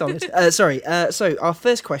ability is solid. So our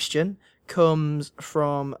first question comes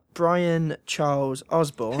from Brian Charles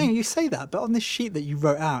Osborne. Hey, you say that, but on this sheet that you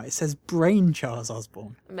wrote out, it says Brain Charles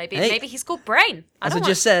Osborne. Maybe Hey. maybe he's called Brain. As I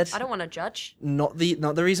just said. I don't want to judge. Not the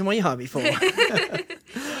reason why you hired me for. Need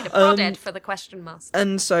a prodded for the question master.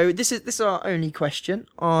 And so this is our only question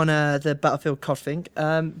on the Battlefield COD thing.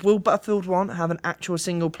 Will Battlefield 1 have an actual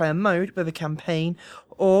single player mode with a campaign,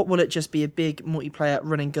 or will it just be a big multiplayer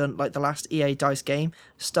run and gun like the last EA DICE game,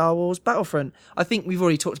 Star Wars Battlefront? I think we've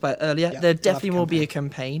already talked about it earlier. Yeah, There they'll have definitely a will be a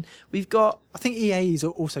campaign. We've got I think EA's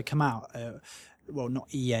also come out, well, not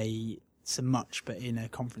EA so much, but in a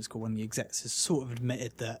conference call, one of the execs has sort of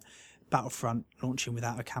admitted that Battlefront launching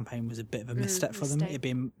without a campaign was a bit of a misstep for them. mistake. It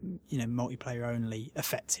being, multiplayer only,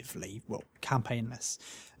 effectively, well, campaignless,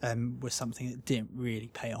 was something that didn't really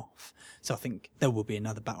pay off. So I think there will be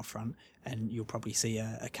another Battlefront, and you'll probably see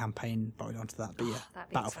a campaign brought onto that. But yeah, that'd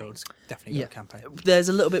be Battlefield's definitely got a campaign. there's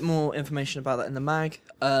a little bit more information about that in the mag.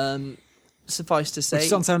 Suffice to Which say,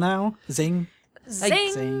 is on sale now. Zing.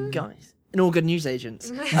 Zing. Zing. guys, and all good news agents.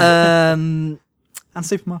 Um, And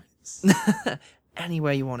supermarkets.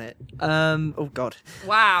 anywhere you want it. Oh God.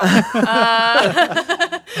 Wow.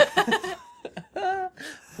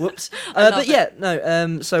 Whoops. love But yeah,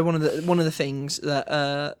 no. So one of the things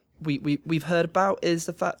that we've heard about is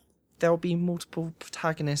the fact there'll be multiple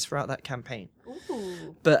protagonists throughout that campaign.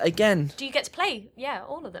 Ooh. But again, Do you get to play? Yeah,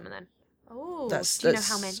 all of them then. Oh, that's do you know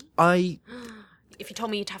how many? If If you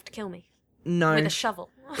told me you'd have to kill me no. with a shovel.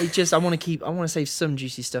 It just I want to save some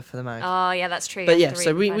juicy stuff for the mag. Oh, yeah, that's true. But You yeah, have to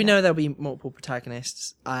so read and we find know out. there'll be multiple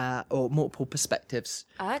protagonists or multiple perspectives.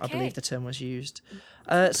 I Okay. believe the term was used.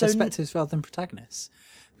 So Perspectives rather than protagonists.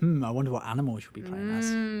 I wonder what animals you'll be playing as.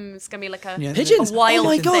 It's gonna be like a Yeah. pigeons. A wild oh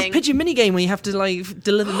my god, thing. pigeon minigame where you have to like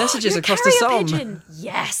deliver messages You're a across the carrier Somme. pigeon.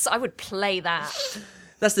 Yes, I would play that.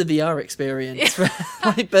 That's the VR experience,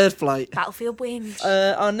 like bird flight. Battlefield Wing.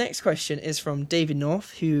 Our next question is from David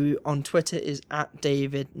North, who on Twitter is at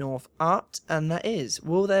David North Art, and that is: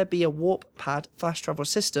 will there be a warp pad fast travel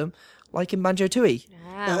system like in Banjo-Tooie?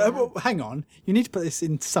 Well, hang on, you need to put this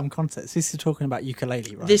in some context. This is talking about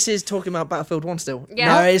ukulele, right? This is talking about Battlefield 1 still.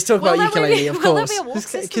 Yeah. No, it's talking about ukulele, of Will there course. be a warp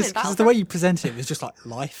system in Because the Battlefront? way you present it was just like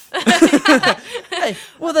life. Hey,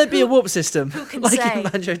 will there be a warp system can like say? in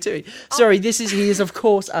Banjo-Tooie? Sorry, he is of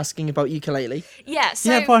course asking about ukulele. Yeah,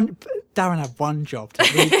 so... Darren had one job to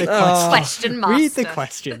read the questions. Question master. Read the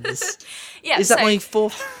questions. Yeah, Is that so- my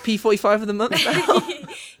fourth P45 of the month now?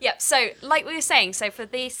 Yep. So, like we were saying, so for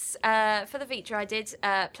this, for the feature, I did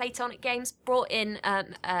Playtonic Games brought in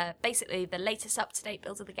basically the latest up-to-date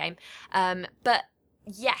build of the game, but.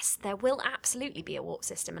 Yes, there will absolutely be a warp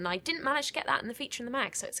system, and I didn't manage to get that in the feature in the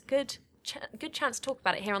mag, so it's a good chance to talk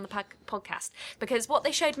about it here on the podcast, because what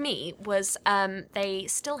they showed me was they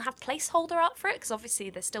still have placeholder art for it, because obviously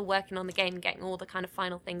they're still working on the game and getting all the kind of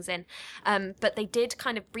final things in, but they did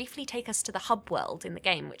kind of briefly take us to the hub world in the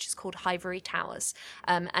game, which is called Hivory Towers,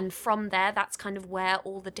 and from there that's kind of where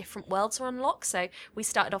all the different worlds are unlocked. So we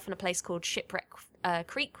started off in a place called Shipwreck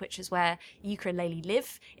Creek, which is where Yuka and Laylee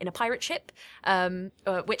live in a pirate ship,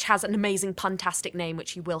 which has an amazing pun-tastic name,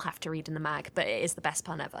 which you will have to read in the mag, but it is the best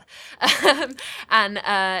pun ever.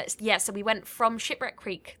 So we went from Shipwreck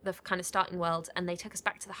Creek, the kind of starting world, and they took us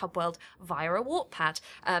back to the hub world via a warp pad,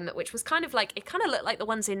 which was kind of like, it kind of looked like the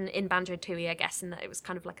ones in Banjo-Tooie, I guess, in that it was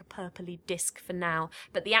kind of like a purpley disc for now,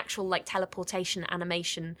 but the actual like teleportation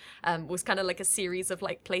animation was kind of like a series of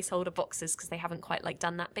like placeholder boxes, because they haven't quite like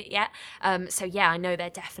done that bit yet. So yeah, I know there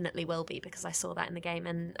definitely will be, because I saw that in the game,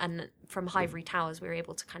 and from Hivory Towers we were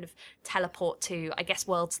able to kind of teleport to, I guess,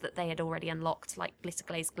 worlds that they had already unlocked, like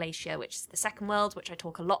Glitterglaze Glacier, which is the second world, which I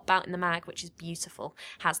talk a lot about in the mag, which is beautiful,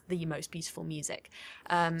 has the most beautiful music.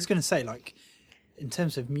 I was going to say, like, in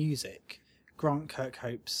terms of music, Grant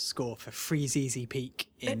Kirkhope's score for Freeze Easy Peak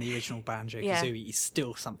in the original Banjo-Kazooie is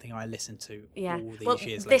still something I listen to all these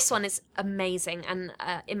years later. This one is amazing, and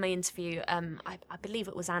in my interview, I believe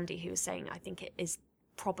it was Andy who was saying, I think it is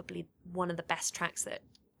probably one of the best tracks that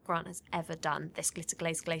Grant has ever done, this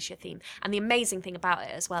Glitterglaze Glacier theme. And the amazing thing about it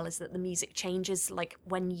as well is that the music changes like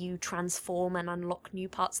when you transform and unlock new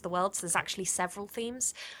parts of the world. So there's actually several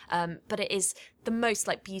themes, but it is the most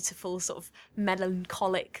like beautiful sort of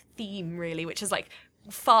melancholic theme, really, which is like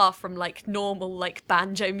far from like normal like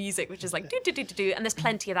banjo music, which is like do do do do do, and there's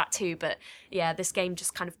plenty of that too, but yeah, this game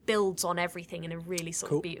just kind of builds on everything in a really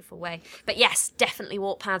sort of beautiful way. But yes, definitely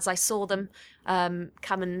warp pads. I saw them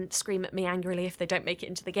come and scream at me angrily if they don't make it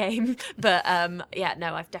into the game, but yeah,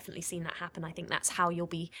 no, I've definitely seen that happen. I think that's how you'll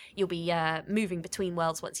be moving between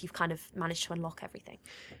worlds once you've kind of managed to unlock everything.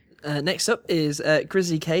 Next up is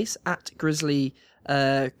Grizzly Case at Grizzly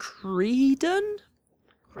Creedon.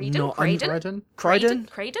 Craydon?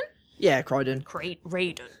 Yeah, Craydon.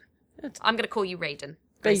 Raiden. I'm going to call you Raiden.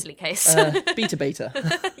 Grizzly Case. Beta.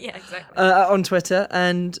 Yeah, exactly. On Twitter,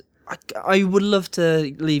 and I would love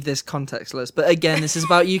to leave this contextless, but again, this is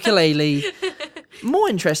about ukulele. More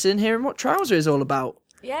interested in hearing what Trouser is all about.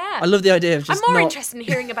 Yeah. I love the idea of just I'm more interested in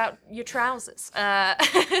hearing about your trousers.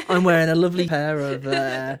 I'm wearing a lovely pair of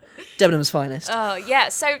Debenhams finest. Oh yeah,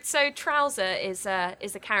 so Trouser is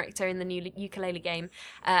a character in the new ukulele game,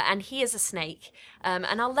 and he is a snake.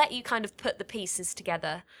 And I'll let you kind of put the pieces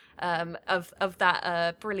together of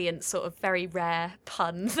that brilliant sort of very rare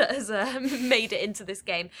pun that has made it into this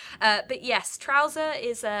game. But yes, Trouser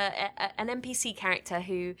is an NPC character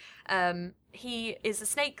who. He is a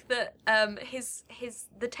snake that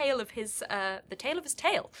the tail of his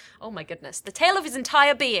tail. Oh my goodness, the tail of his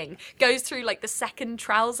entire being goes through like the second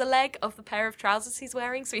trouser leg of the pair of trousers he's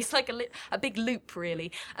wearing. So he's like a big loop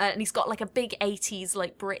really, and he's got like a big 80s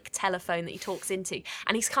like brick telephone that he talks into.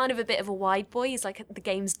 And he's kind of a bit of a wide boy. He's like the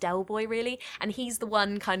game's Del Boy really, and he's the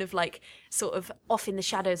one kind of like sort of off in the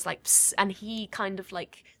shadows like, psst, and he kind of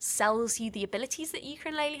like sells you the abilities that Yuka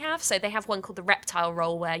and Laylee have. So they have one called the reptile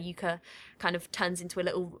roll where Yuka kind of turns into a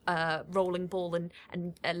little rolling ball, and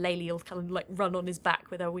Laylee will kind of like run on his back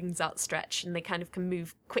with her wings outstretched, and they kind of can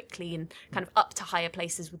move quickly and kind of up to higher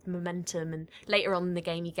places with momentum. And later on in the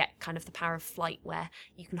game you get kind of the power of flight where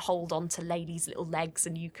you can hold on to Laylee's little legs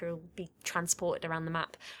and Yuka will be transported around the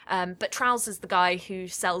map. But Trouser's the guy who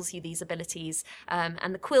sells you these abilities,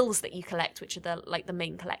 and the quills that you collect, which are the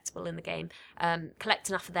main collectible in the game, collect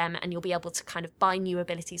enough of them and you'll be able to kind of buy new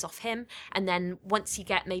abilities off him. And then once you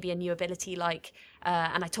get maybe a new ability ability like,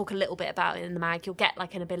 and I talk a little bit about it in the mag, you'll get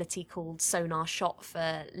like an ability called Sonar Shot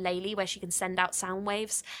for Laylee, where she can send out sound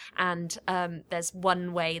waves. And there's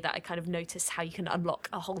one way that I kind of noticed how you can unlock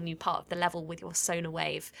a whole new part of the level with your sonar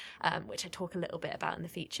wave, which I talk a little bit about in the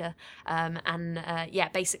feature.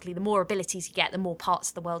 Basically, the more abilities you get, the more parts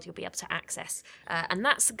of the world you'll be able to access. And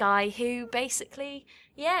that's a guy who basically,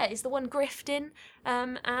 is the one grifting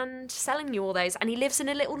and selling you all those. And he lives in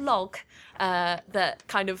a little log that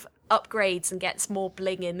kind of upgrades and gets more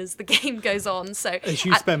bling in as the game goes on. So as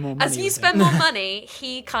you spend more money, more money,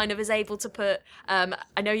 he kind of is able to put.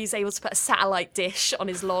 I know he's able to put a satellite dish on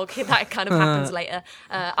his log. That kind of happens later.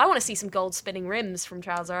 I want to see some gold spinning rims from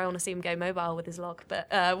Trowser. I want to see him go mobile with his log, but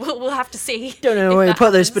we'll have to see. Don't know where you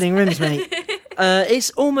put those spinning rims, mate.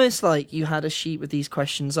 It's almost like you had a sheet with these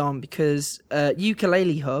questions on, because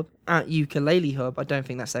Ukulele Hub, at Ukulele Hub, I don't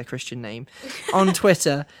think that's their Christian name, on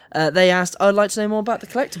Twitter, they asked, I'd like to know more about the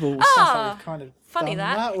collectibles. We've kind of funny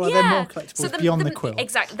done that. Well, they're more collectibles beyond the quill.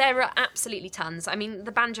 Exactly. There are absolutely tons. I mean,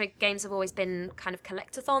 the Banjo games have always been kind of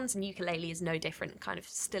collectathons, and Ukulele is no different, kind of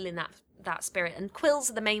still in that spirit. And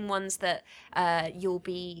quills are the main ones that you'll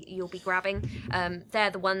be grabbing.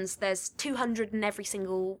 They're the ones, there's 200 in every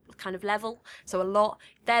single kind of level, so a lot.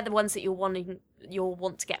 They're the ones that you'll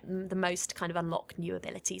want to get the most to kind of unlock new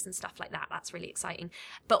abilities and stuff like that. That's really exciting.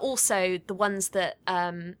 But also the ones that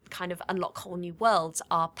kind of unlock whole new worlds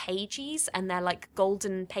are pages, and they're like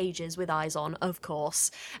golden pages with eyes on, of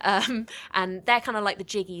course. And they're kind of like the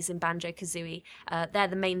jiggies in Banjo-Kazooie. They're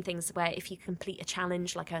the main things where if you complete a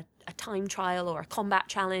challenge, like a time trial or a combat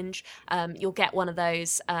challenge, you'll get one of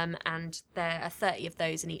those, and there are 30 of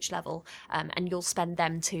those in each level, and you'll spend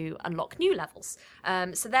them to unlock new levels.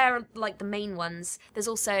 So they're like the main ones. There's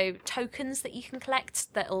also tokens that you can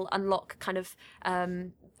collect that'll unlock kind of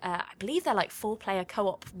I believe they're like 4-player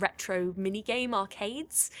co-op retro minigame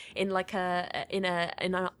arcades in like in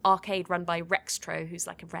an arcade run by Rextro, who's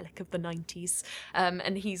like a relic of the 90s,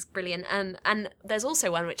 and he's brilliant. And there's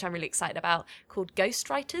also one which I'm really excited about called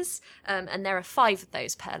Ghostwriters, and there are 5 of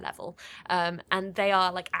those per level, and they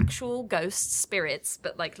are like actual ghost spirits,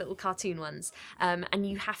 but like little cartoon ones. And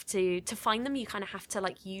you have to find them. You kind of have to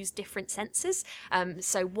like use different senses.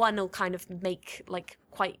 So one will kind of make like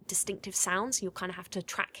quite distinctive sounds. You'll kind of have to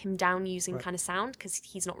track him down using kind of sound, because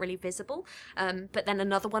he's not really visible. But then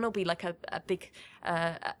another one will be like a big,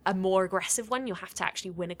 a more aggressive one. You'll have to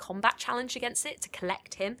actually win a combat challenge against it to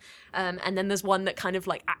collect him. And then there's one that kind of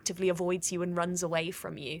like actively avoids you and runs away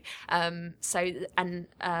from you. So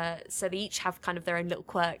they each have kind of their own little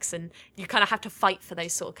quirks, and you kind of have to fight for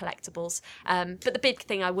those sort of collectibles. But the big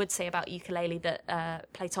thing I would say about Ukulele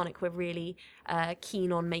that Playtonic were really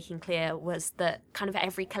keen on making clear was that kind of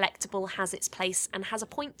every collectible has its place and has a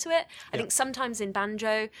point to it. I think sometimes in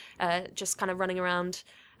Banjo, just kind of running around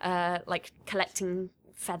like collecting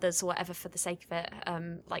feathers or whatever for the sake of it,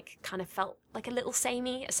 like kind of felt like a little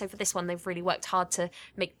samey. So for this one, they've really worked hard to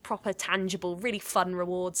make proper, tangible, really fun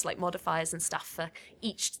rewards like modifiers and stuff for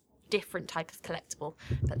each different type of collectible,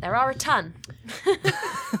 but there are a ton.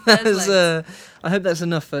 I hope that's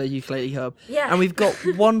enough for Ukulele Hub. Yeah. And we've got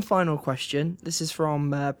one final question. This is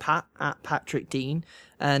from Pat at Patrick Dean,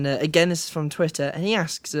 and again this is from Twitter, and he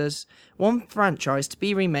asks us, one franchise to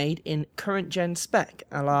be remade in current gen spec,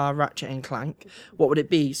 a la Ratchet and Clank, what would it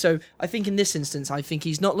be? So I think in this instance, I think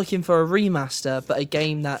he's not looking for a remaster, but a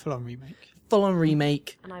game that Full-on remake. Full-on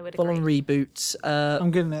remake, And I would full-on agree. reboots.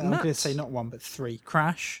 I'm gonna say not 1 but 3.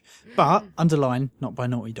 Crash, but underline not by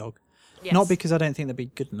Naughty Dog. Yes. Not because I don't think they'll be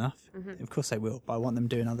good enough. Of course they will, but I want them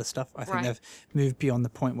doing other stuff. I think Right. they've moved beyond the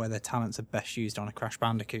point where their talents are best used on a Crash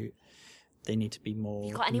Bandicoot. They need to be more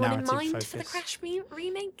You got anyone in narrative mind focused. for the Crash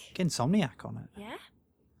remake? Get Insomniac on it. Yeah.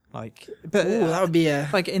 Like, but Ooh, that would be a...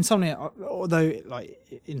 like Insomniac, although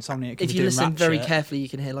like Insomniac could If be you doing listen very Ratchet. carefully, you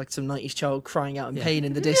can hear like some 90s child crying out in Yeah. pain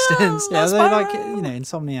in the distance. Yeah, Not they like Spyro!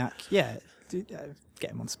 Insomniac. Yeah,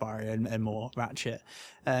 get him on Spyro and more Ratchet.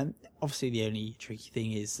 Obviously, the only tricky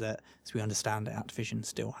thing is that, as we understand it, Activision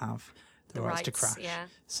still have the rights to Crash. Yeah.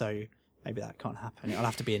 So maybe that can't happen. It'll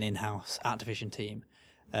have to be an in-house Activision team,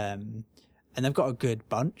 and they've got a good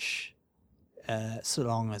bunch, so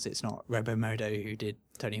long as it's not Robomodo who did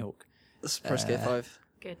Tony Hawk. That's Pro Skate 5.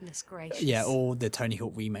 Goodness gracious. Yeah, or the Tony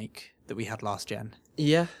Hawk remake that we had last gen,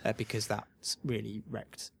 Yeah. because that's really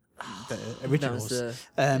wrecked the That originals. was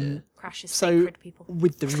Crash is So sacred, people.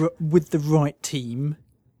 with the right team,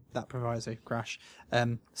 that proviso, Crash,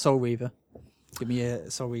 Soul Reaver, give me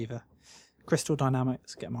a Soul Reaver, Crystal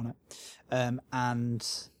Dynamics, get them on it, and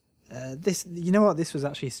this, you know what, this was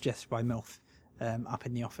actually suggested by Milf up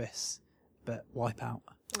in the office, but Wipeout.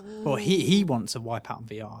 Well, he wants a Wipeout in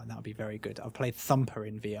VR, and that would be very good. I've played Thumper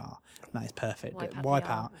in VR, and that is perfect. But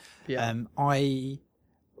Wipeout Wipeout, I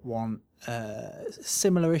want a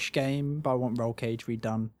similar-ish game, but I want Roll Cage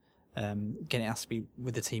redone. Again, it has to be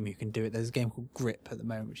with a team who can do it. There's a game called Grip at the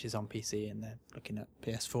moment, which is on PC, and they're looking at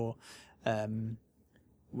PS4,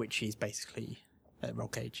 which is basically Roll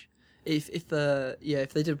Cage. If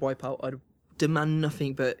they did Wipeout, I'd demand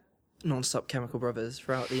nothing but non-stop Chemical Brothers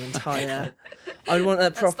throughout the entire. I'd want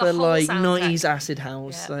that proper the whole like soundtrack. 90s acid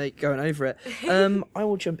house, like going over it. I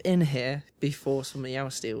will jump in here before somebody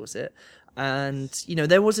else steals it. And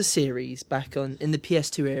there was a series back in the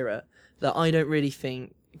PS2 era that I don't really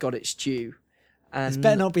think got its due. And This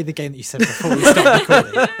better not be the game that you said before we started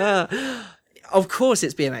recording. of course,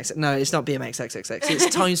 it's BMX. No, it's not BMX XXX. It's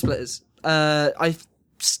Time Splitters. I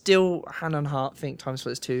still, hand on heart, think Time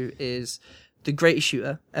Splitters 2 is the greatest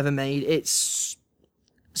shooter ever made. It's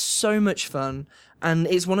so much fun, and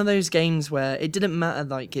it's one of those games where it didn't matter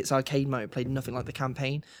like its arcade mode played nothing like the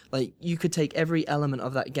campaign. Like you could take every element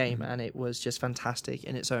of that game and it was just fantastic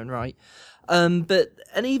in its own right. And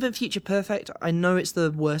even Future Perfect, I know it's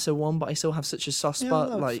the worser one, but I still have such a soft spot.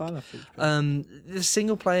 The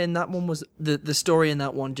single player in that one was the story in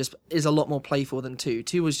that one just is a lot more playful than 2.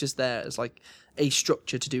 2 was just there as like a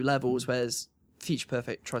structure to do levels, whereas Future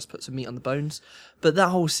Perfect tries to put some meat on the bones. But that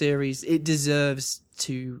whole series, it deserves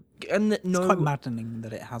to. And It's quite maddening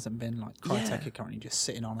that it hasn't been like Crytek are currently just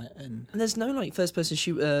sitting on it. And there's no like first-person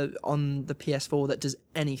shooter on the PS4 that does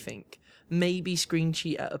anything. Maybe Screen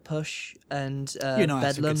Cheat at a push and you know,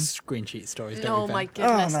 have some Bedlam. good screen cheat stories. Don't Oh we, Ben? my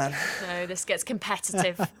goodness! Oh, man. No, this gets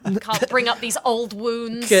competitive. Can't bring up these old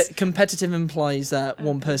wounds. Competitive implies that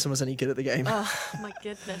one person was any good at the game. Oh my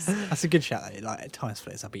goodness! That's a good shout. Though. Like at Time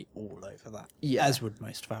Splitters, I'd be all over that. Yeah. As would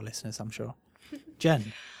most of our listeners, I'm sure.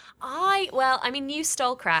 Jen, you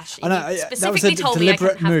stole Crash. I know You that was specifically a told me I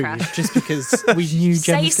deliberate couldn't have move, Crash. just because we knew Jen Say was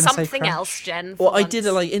going to say something Crash. else, Jen. Well, for I did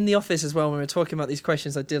once. like in the office as well when we were talking about these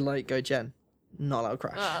questions. I did like go Jen, not allowed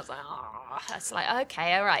Crash. I was like, oh, that's like,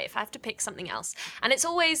 okay, all right. If I have to pick something else, and it's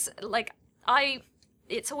always like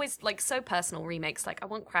it's always like so personal remakes. Like I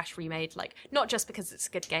want Crash remade, like not just because it's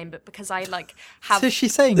a good game, but because I like have. So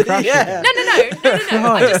she's saying Crash. Yeah. again.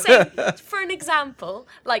 No. I'm just saying, for an example,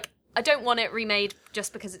 like I don't want it remade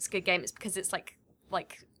just because it's a good game. It's because it's like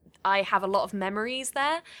I have a lot of memories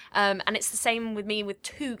there, and it's the same with me with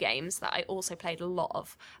 2 games that I also played a lot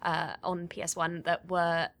of on PS1 that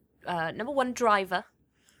were number 1 Driver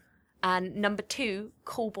and number 2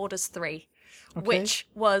 Cool Borders 3, which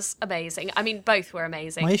was amazing. I mean, both were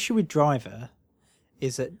amazing. My issue with Driver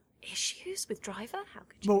is that, Issues with Driver? How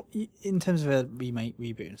could you? well, in terms of a remake,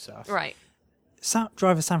 reboot and stuff, Right.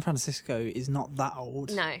 Driver San Francisco is not that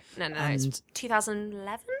old. No. And- It's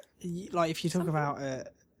 2011? Like if you talk about a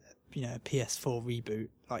PS4 reboot,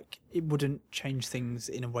 like it wouldn't change things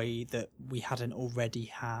in a way that we hadn't already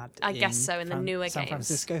had. I guess so, in the newer San games.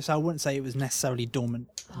 Francisco. So I wouldn't say it was necessarily dormant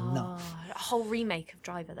enough. A whole remake of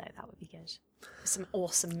Driver, though, that would be good. Some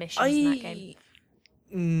awesome missions in that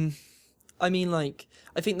game. I mean, like,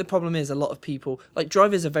 I think the problem is a lot of people like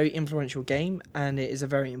Driver is a very influential game and it is a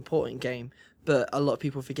very important game, but a lot of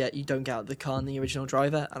people forget you don't get out of the car in the original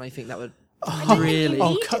Driver, and I think that would really. you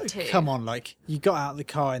needed to. Come on! Like you got out of the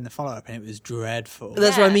car in the follow-up, and it was dreadful.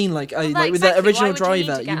 That's what I Yeah. mean. Like, Well, like with exactly. that original Why would you need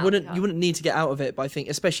Driver, to get out of the car? you wouldn't need to get out of it. But I think,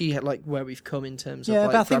 especially like where we've come in terms of Yeah,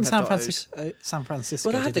 like but I think Grand Theft Autos. San Francisco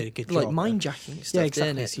Well, they had did a the good like job. mind jacking stuff, Yeah,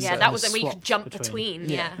 didn't exactly. it? So Yeah, it that was where you swapped could jump between.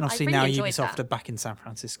 Yeah. And obviously I now really enjoyed Ubisoft that. are back in San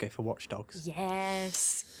Francisco for Watch Dogs.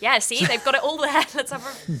 Yes. Yeah, see, they've got it all there. Let's have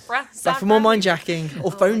a Back for more mind jacking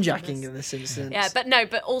or phone jacking in this instance. Yeah,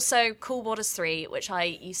 but also Cool Borders 3, which I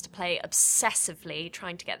used to play obsessively,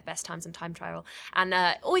 trying to get the best times in time trial. And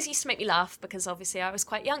always used to make me laugh because obviously I was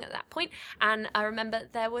quite young at that point. And I remember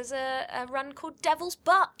there was a run called Devil's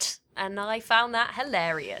Butt, and I found that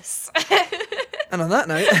hilarious. And on that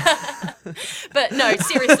note, But no,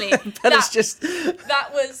 seriously, that is just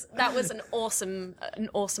that was an awesome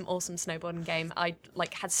snowboarding game. I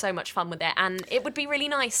had so much fun with it, and it would be really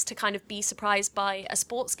nice to kind of be surprised by a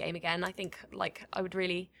sports game again. I think I would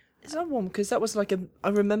really. Is that one? Because that was I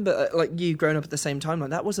remember like you growing up at the same time. Like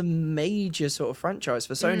that was a major sort of franchise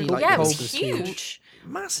for Sony. Like yeah, it whole- was huge.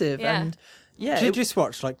 massive, Yeah. and yeah, Did you just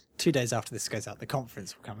watch like 2 days after this goes out, the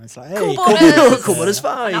conference will come and it's like, hey, Cool Cool Borders. Cool Borders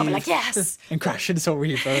 5. And I'll be like, yes. and Crash and Soul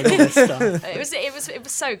Reaver and all this stuff. It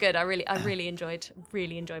was so good. I really enjoyed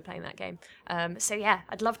playing that game. So yeah,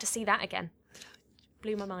 I'd love to see that again.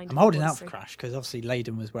 blew my mind. I'm holding out honestly. for Crash because obviously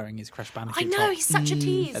Layden was wearing his Crash Bandicoot I know, top he's such a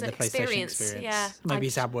tease at the PlayStation Experience. Yeah. Maybe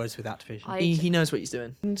he's had words with Activision. He knows what he's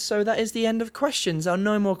doing. And so that is the end of questions. There are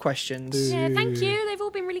no more questions. Yeah, thank you. They've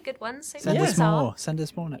all been really good ones. So Send us more. Send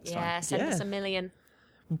us more next Yeah, time. send us Yeah. a million.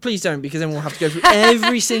 Please don't, because then we'll have to go through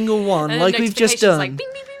every single one And like we've just notifications done. like, bing,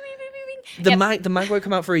 bing, bing, bing, bing, bing, bing. The mag won't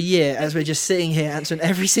come out for a year as we're just sitting here answering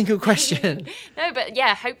every single question. No, but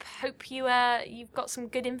yeah, hope you've got some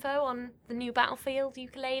good info on the new Battlefield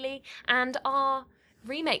ukulele and our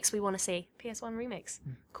remakes we want to see. PS1 remakes.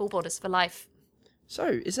 Cool Borders for life. So,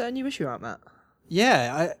 is there a new issue out, Matt?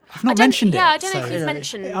 Yeah, I've not mentioned it. Yeah, I don't know if so you've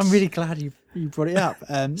mentioned. I'm really glad you brought it up.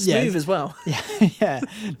 Smooth as well. Yeah,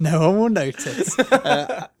 no one will notice.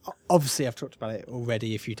 Obviously, I've talked about it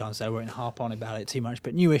already a few times, so I won't harp on about it too much.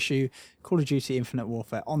 But new issue, Call of Duty Infinite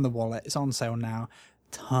Warfare on the wallet. It's on sale now.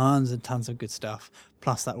 Tons and tons of good stuff.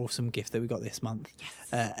 Plus that awesome gift that we got this month.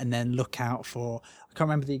 Yes. And then look out for, I can't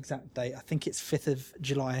remember the exact date. I think it's 5th of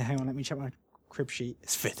July. Hang on, let me check my crib sheet.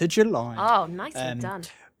 It's 5th of July. Oh, nicely done.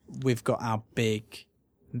 We've got our big,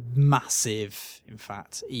 massive, in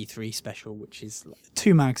fact, E3 special, which is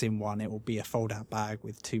 2 mags in one. It will be a fold-out bag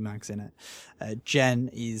with 2 mags in it. Jen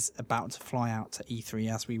is about to fly out to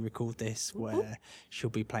E3 as we record this, where she'll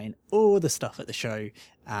be playing all the stuff at the show,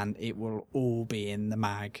 and it will all be in the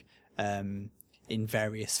mag in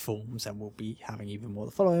various forms, and we'll be having even more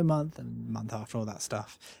the following month and the month after, all that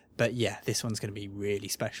stuff. But yeah, this one's going to be really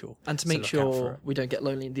special. And to so make look out for sure it. we don't get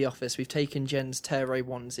lonely in the office, we've taken Jen's Terray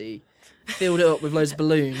onesie, filled it up with loads of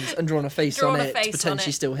balloons, and drawn a face on it to pretend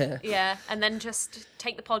she's still here. Yeah, and then just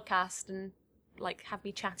take the podcast and like have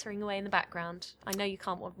me chattering away in the background. I know you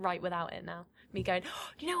can't write without it now. Me going, oh,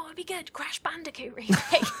 you know what would be good? Crash Bandicoot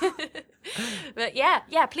remake. But yeah,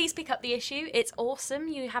 please pick up the issue. It's awesome.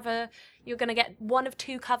 You're going to get one of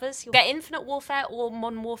 2 covers. You'll get Infinite Warfare or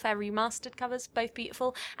Modern Warfare Remastered covers, both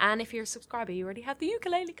beautiful. And if you're a subscriber, you already have the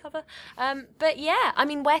ukulele cover. But yeah, I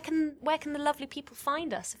mean, where can the lovely people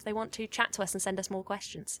find us if they want to chat to us and send us more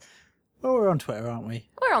questions? Well, we're on Twitter, aren't we?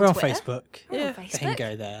 We're on Twitter. Facebook. We're on Yeah. They Facebook. can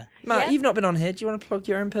go there. Matt, Yeah. you've not been on here. Do you want to plug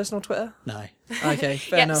your own personal Twitter? No. Okay,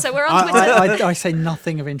 fair Yeah, enough. so we're on Twitter. I say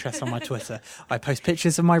nothing of interest on my Twitter. I post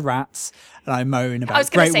pictures of my rats and I moan I was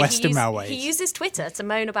about going to Great say Western Railways. he uses Twitter to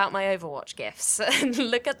moan about my Overwatch gifts and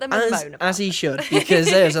look at them and moan about as he should, because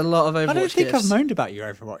there's a lot of Overwatch I don't think gifts. I've moaned about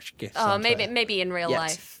your Overwatch gifts. Oh, on maybe Twitter. in real Yes.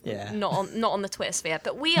 life. Yeah. Not on the Twitter sphere,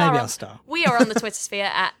 but we Maybe are I'll on, start. we are on the Twitter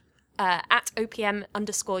sphere at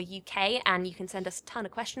OPM_UK, and you can send us a ton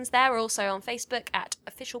of questions there. We're also on Facebook at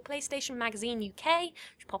Official PlayStation Magazine UK.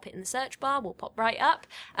 Just pop it in the search bar, we'll pop right up,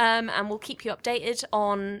 and we'll keep you updated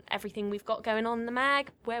on everything we've got going on in the mag,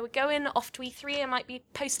 where we're going. Off to E3, I might be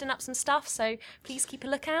posting up some stuff, so please keep a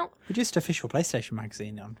lookout. We're just Official PlayStation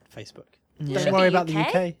Magazine on Facebook. Should Don't worry be about the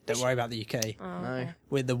UK? UK. Don't worry about the UK. No.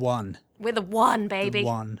 We're the one. We're the one, baby. The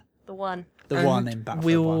one. The one. The one in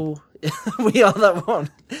Battlefield 1. We are that one.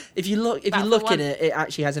 If you look Battlefield in 1. it, it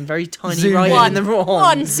actually has in very tiny Zoom writing in. in the wrong.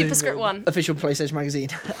 One superscript one. Official PlayStation Magazine.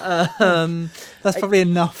 That's probably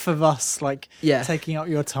enough of us, Yeah. taking up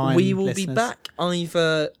your time. We will be listeners. back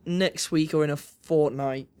either next week or in a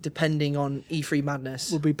fortnight, depending on E3 madness.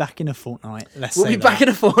 We'll be back in a fortnight. We'll be back in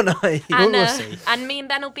a fortnight. And, We'll see. and me and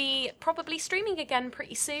Ben will be probably streaming again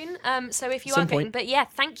pretty soon. So if you Some are going, point. but yeah,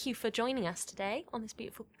 thank you for joining us today on this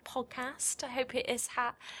beautiful podcast. I hope it has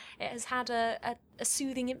had a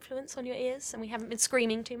soothing influence on your ears, and we haven't been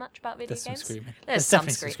screaming too much about video There's some games. screaming. There's some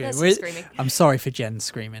definitely screaming. screaming. There's some screaming. I'm sorry for Jen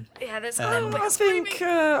screaming. Yeah, there's a little bit I of screaming.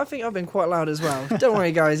 think I've been quite loud as well. Don't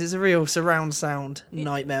worry, guys. It's a real surround sound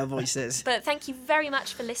nightmare voices. But thank you very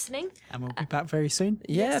much for listening. And we'll be back very soon.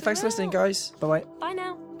 Yeah, Yes, thanks for we listening, will. guys. Bye-bye. Bye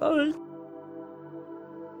now. Bye.